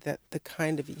maybe the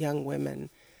kind of young women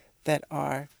that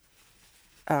are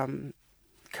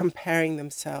comparing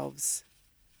themselves.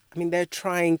 I mean, they're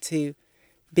trying to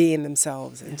be in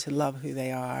themselves and to love who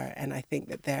they are. And I think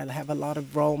that they have a lot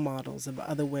of role models of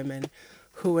other women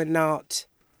who are not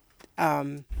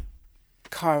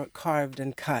carved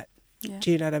and cut. Yeah.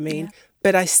 Do you know what I mean? Yeah.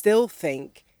 But I still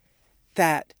think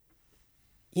that,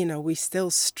 we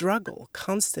still struggle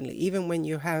constantly, even when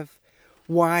you have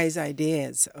wise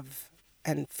ideas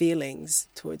and feelings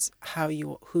towards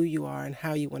who you are and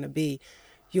how you want to be.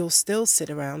 You'll still sit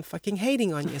around fucking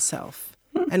hating on yourself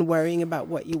and worrying about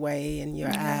what you weigh and your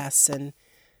ass and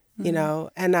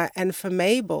and for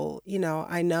Mabel,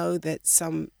 I know that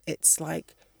it's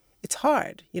like it's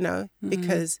hard,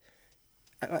 because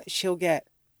she'll get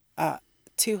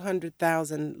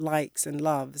 200,000 likes and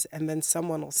loves, and then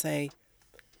someone will say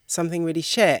something really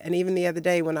shit. And even the other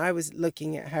day when I was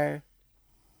looking at her,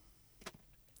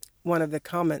 one of the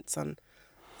comments on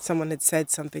someone had said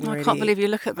something I really can't believe you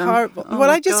look at them. horrible. Oh Well,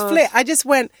 my I just God. flipped. I just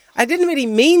went. I didn't really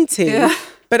mean to, Yeah.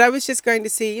 but I was just going to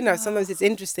see. You know, sometimes it's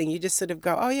interesting. You just sort of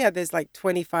go, oh yeah, there's like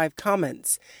 25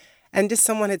 comments, and just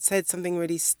someone had said something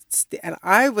really, and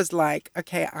I was like,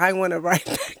 okay, I want to write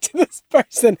back to this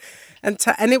person, and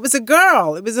it was a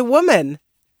girl. It was a woman.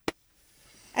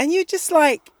 And you just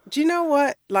like, do you know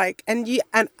what? Like, and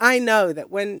I know that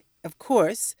when, of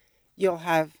course, you'll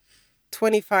have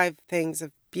 25 things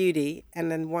of beauty,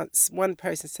 and then once one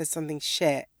person says something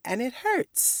shit, and it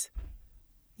hurts,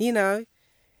 you know,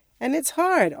 and it's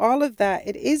hard. All of that,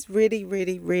 it is really,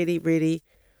 really, really, really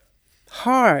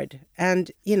hard.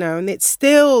 And, you know, and it's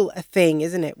still a thing,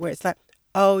 isn't it? Where it's like,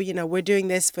 oh, you know, we're doing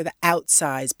this for the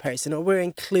outsized person, or we're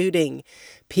including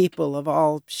people of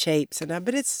all shapes and that,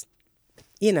 but it's,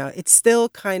 you know, it's still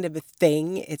kind of a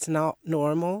thing. It's not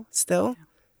normal still,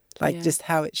 like just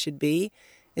how it should be.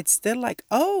 It's still like,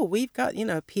 oh, we've got, you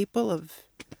know, people of,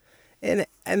 and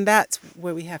that's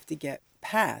where we have to get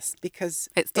past, because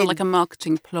It's still like a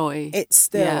marketing ploy. it's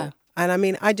still, and I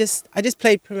mean, I just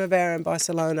played Primavera in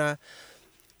Barcelona,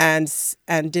 and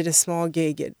did a small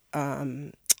gig at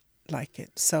like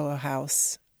at Soho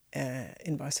House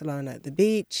in Barcelona at the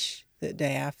beach the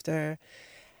day after.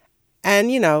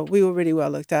 And, you know, we were really well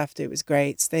looked after. It was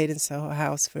great. Stayed in Soho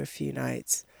House for a few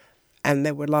nights. And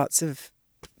there were lots of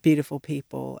beautiful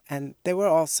people. And there were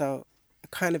also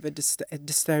kind of a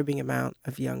disturbing amount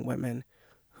of young women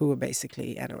who were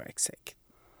basically anorexic.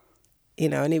 You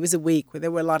know, and it was a week where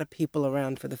there were a lot of people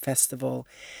around for the festival.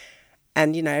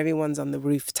 And, you know, everyone's on the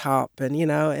rooftop and, you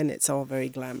know, and it's all very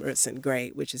glamorous and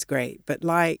great, which is great. But,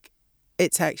 like,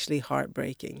 it's actually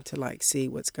heartbreaking to, like, see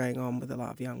what's going on with a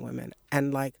lot of young women.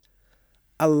 And, like,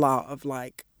 a lot of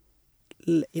like,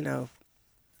 you know,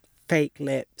 fake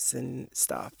lips and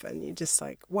stuff. And you're just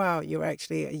like, wow, you're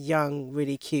actually a young,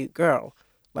 really cute girl.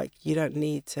 Like, you don't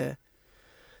need to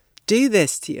do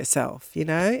this to yourself, you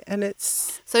know? And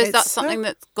it's... So is that something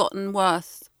that's gotten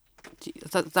worse? Is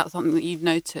that something that you've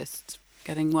noticed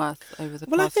getting worse over the past few years?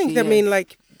 Well, I think, I mean,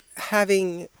 like,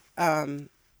 having,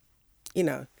 you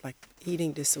know, like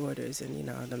eating disorders and, you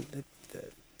know,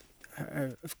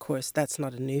 of course, that's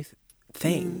not a new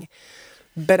thing.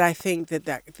 But I think that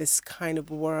this kind of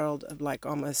world of like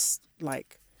almost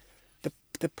like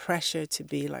the pressure to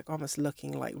be like almost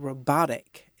looking like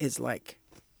robotic is like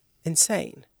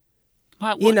insane.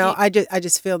 You know, I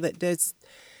just feel that there's,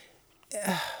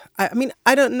 I mean,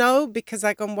 I don't know, because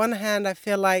like on one hand, I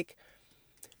feel like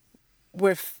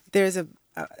there's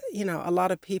you know, a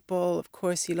lot of people, of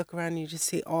course, you look around and you just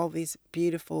see all these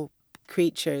beautiful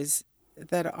creatures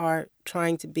that are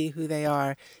trying to be who they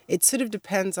are. It sort of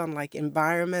depends on like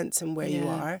environments and where you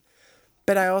are.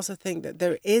 But I also think that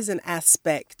there is an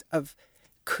aspect of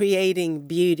creating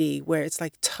beauty where it's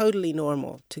like totally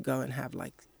normal to go and have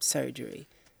like surgery.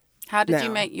 How did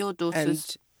you make your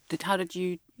daughters, how did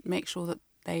you make sure that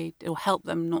it'll help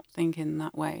them not think in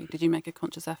that way? Did you make a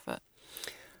conscious effort?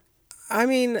 I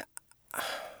mean,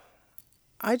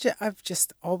 I've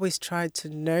just always tried to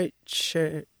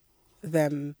nurture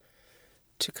them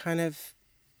to kind of,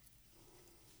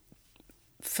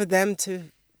 for them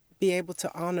to be able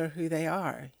to honor who they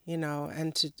are, you know,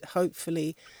 and to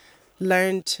hopefully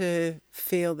learn to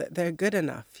feel that they're good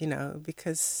enough, you know,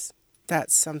 because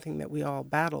that's something that we all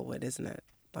battle with, isn't it?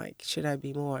 Like, should I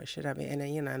be more? Should I be?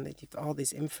 And, you know, and all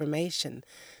this information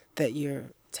that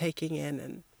you're taking in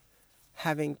and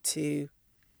having to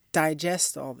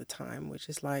digest all the time, which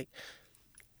is like,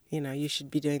 you know, you should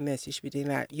be doing this, you should be doing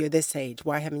that. You're this age.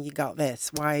 Why haven't you got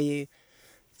this? Why are you?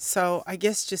 So I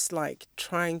guess just like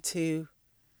trying to,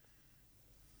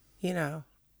 you know,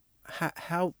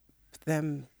 help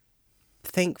them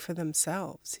think for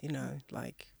themselves, you know,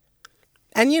 like,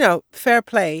 and, you know, fair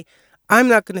play. I'm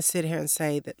not going to sit here and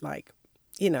say that, like,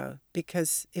 you know,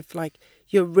 because if like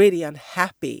you're really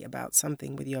unhappy about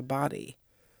something with your body,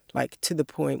 like to the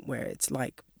point where it's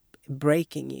like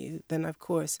breaking you, then of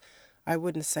course I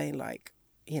wouldn't say like,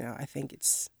 you know, I think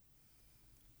it's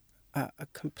a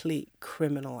complete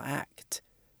criminal act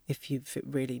if you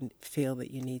really feel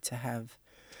that you need to have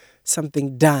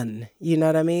something done. You know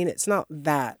what I mean? It's not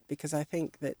that, because I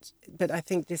think that, but I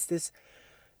think this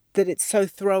that it's so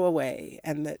throwaway,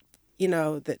 and that, you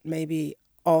know, that maybe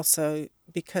also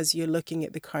because you're looking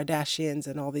at the Kardashians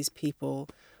and all these people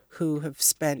who have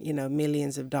spent, you know,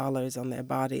 millions of dollars on their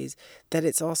bodies, that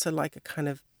it's also like a kind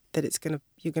of, that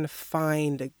you're gonna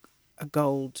find a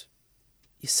gold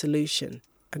solution,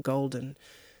 a golden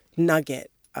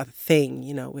nugget, a thing,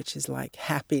 you know, which is like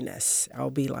happiness. I'll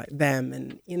be like them,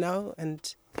 and, you know,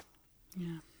 and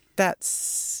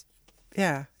that's,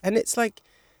 yeah. And it's like,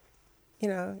 you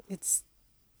know, it's,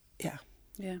 yeah.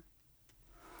 Yeah.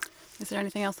 Is there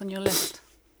anything else on your list?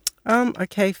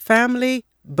 Okay, family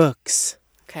books.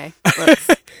 Okay, books.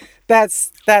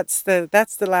 That's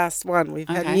the last one. We've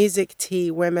had Okay. music, tea,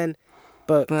 women,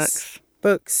 books. Books.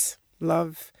 Books.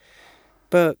 Love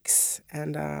books.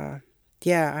 And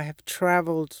yeah, I have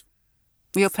traveled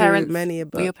Were your through parents many a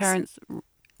books.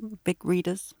 big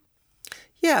readers?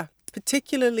 Yeah,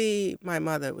 particularly my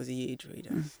mother was a huge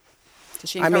reader. Did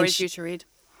she encourage you to read?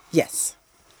 Yes.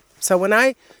 So when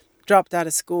I dropped out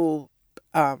of school,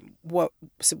 what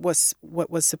was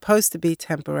supposed to be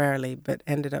temporarily, but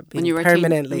ended up When being you were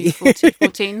permanently. a teen,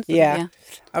 14? Yeah.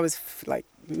 I was like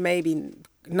maybe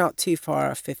not too far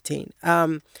off 15.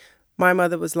 My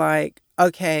mother was like,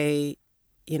 okay,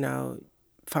 you know,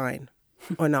 fine,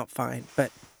 or not fine,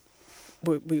 but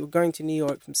we were going to New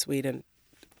York from Sweden.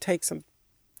 Take some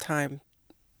time.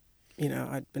 You know,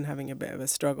 I'd been having a bit of a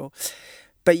struggle,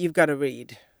 but you've got to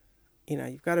read. You know,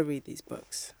 you've got to read these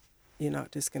books. You're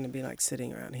not just going to be like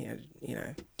sitting around here, you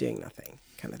know, doing nothing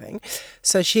kind of thing.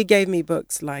 So she gave me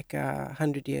books like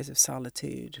 100 Years of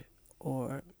Solitude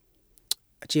or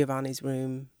Giovanni's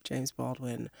Room, James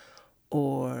Baldwin,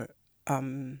 or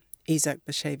Isaac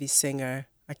Bashevis Singer.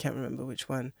 I can't remember which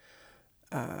one.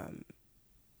 Crime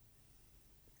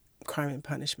and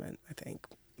Punishment, I think.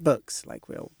 Books, like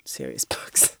real serious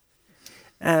books.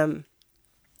 And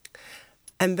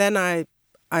then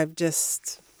I've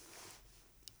just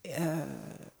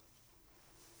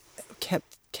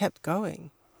kept going,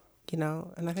 you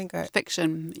know. And I think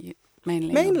Fiction,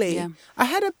 mainly. mainly Yeah.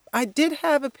 I did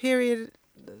have a period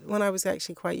when I was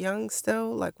actually quite young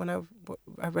still, like when I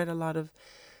read a lot of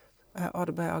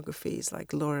autobiographies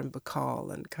like Lauren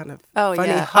Bacall and kind of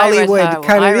funny Hollywood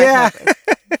kind of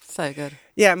So good.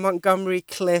 Yeah, Montgomery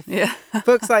Clift, Yeah.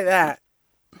 books like that.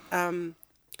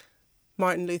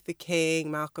 Martin Luther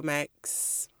King, Malcolm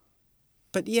X.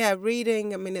 But yeah,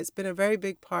 reading, I mean, it's been a very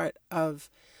big part of,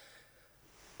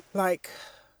 like,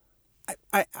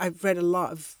 I've read a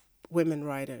lot of women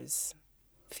writers,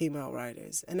 female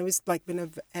writers, and it was like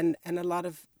and a lot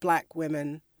of Black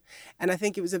women. And I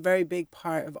think it was a very big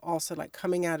part of also like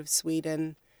coming out of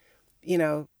Sweden, you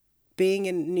know, being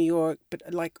in New York, but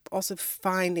like also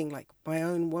finding like my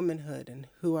own womanhood and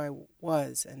who I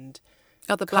was and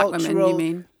Other Black women, you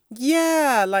mean?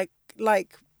 Yeah, like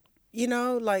you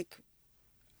know, like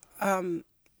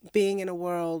being in a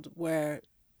world where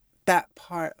that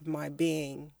part of my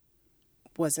being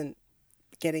wasn't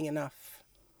getting enough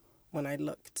when I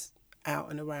looked out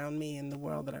and around me in the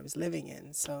world that I was living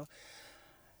in. So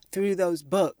through those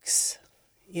books,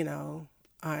 you know,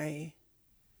 I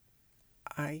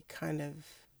kind of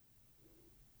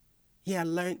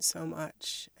learned so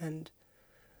much and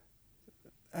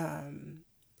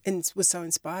was so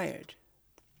inspired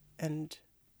and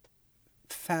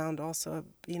found also,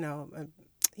 you know,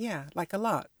 like a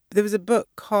lot. There was a book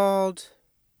called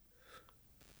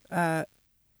by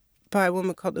a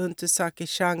woman called Untusake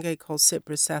Shange called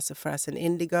Cypress, Sassafras, and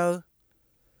Indigo.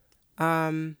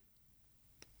 I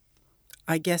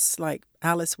guess like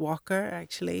Alice Walker,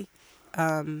 actually.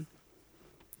 And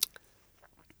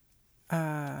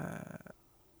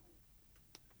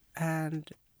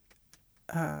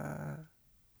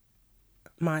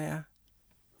Maya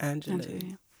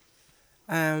Angelou.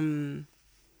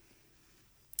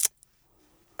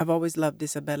 I've always loved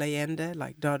Isabel Allende,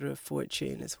 like Daughter of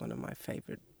Fortune is one of my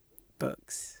favorite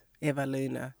books. Eva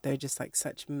Luna, they're just like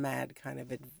such mad kind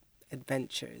of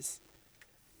adventures.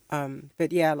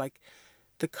 But yeah, like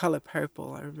The Color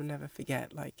Purple, I will never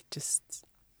forget, like just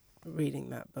reading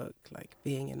that book, like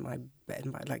being in my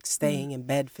bed, like staying in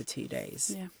bed for 2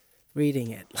 days,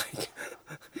 reading it, like.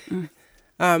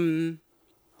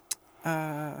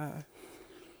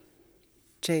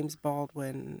 James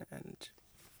Baldwin and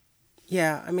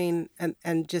I mean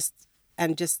and just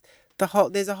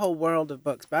there's a whole world of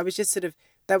books, but I was just sort of,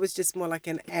 that was just more like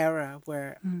an era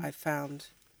where I found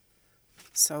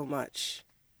so much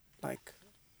like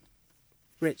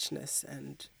richness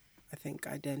and I think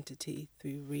identity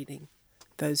through reading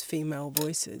those female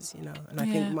voices, you know. And I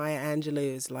think Maya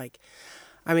Angelou is like,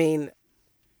 I mean,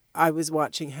 I was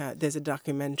watching her, there's a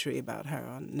documentary about her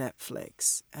on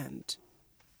Netflix, and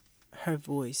her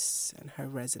voice and her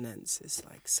resonance is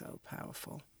like so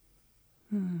powerful.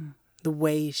 The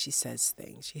way she says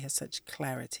things, she has such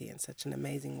clarity and such an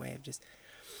amazing way of just,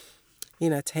 you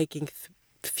know, taking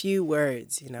few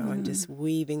words, you know, and just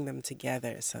weaving them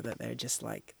together so that they're just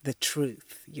like the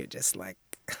truth. You're just like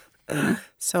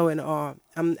so in awe.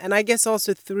 And I guess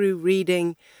also through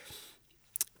reading,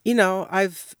 you know,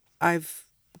 I've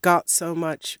got so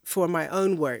much for my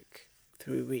own work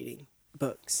through reading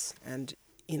books. And,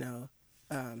 you know,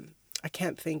 I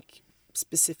can't think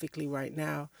specifically right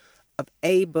now of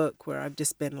a book where I've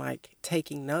just been like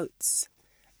taking notes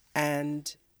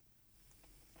and,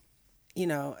 you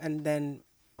know, and then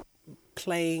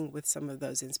playing with some of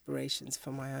those inspirations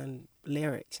for my own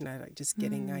lyrics, you know, like just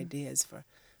getting ideas for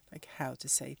like how to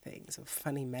say things or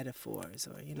funny metaphors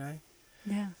or, you know.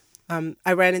 Yeah.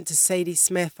 I ran into Zadie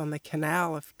Smith on the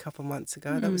canal a couple months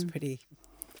ago. That was pretty,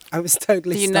 I was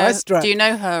totally starstruck. Do you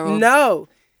know her? Or? No.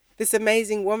 This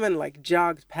amazing woman like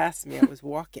jogged past me. I was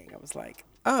walking. I was like,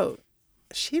 oh,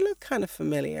 she looked kind of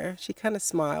familiar. She kind of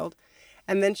smiled.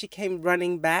 And then she came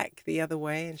running back the other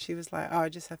way and she was like, oh, I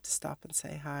just have to stop and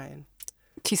say hi. And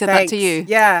she said that to you?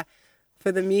 Yeah,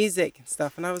 for the music and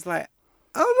stuff. And I was like,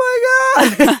 oh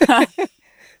my God,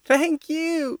 thank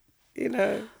you, you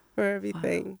know, for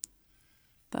everything. Wow.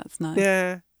 That's nice.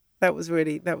 Yeah, that was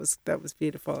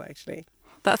beautiful, actually.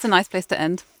 That's a nice place to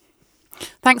end.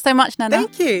 Thanks so much, Neneh.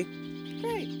 Thank you.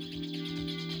 Great.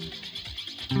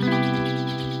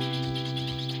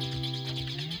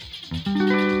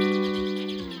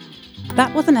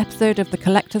 That was an episode of The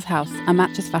Collector's House, a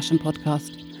Matches Fashion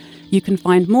podcast. You can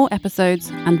find more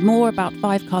episodes and more about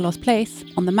 5 Carlos Place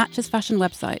on the Matches Fashion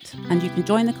website, and you can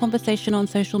join the conversation on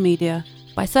social media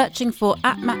by searching for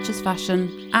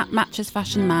 @MatchesFashion,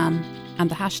 @MatchesFashionMan,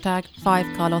 and the hashtag 5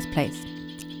 Carlos Place.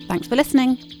 Thanks for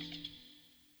listening.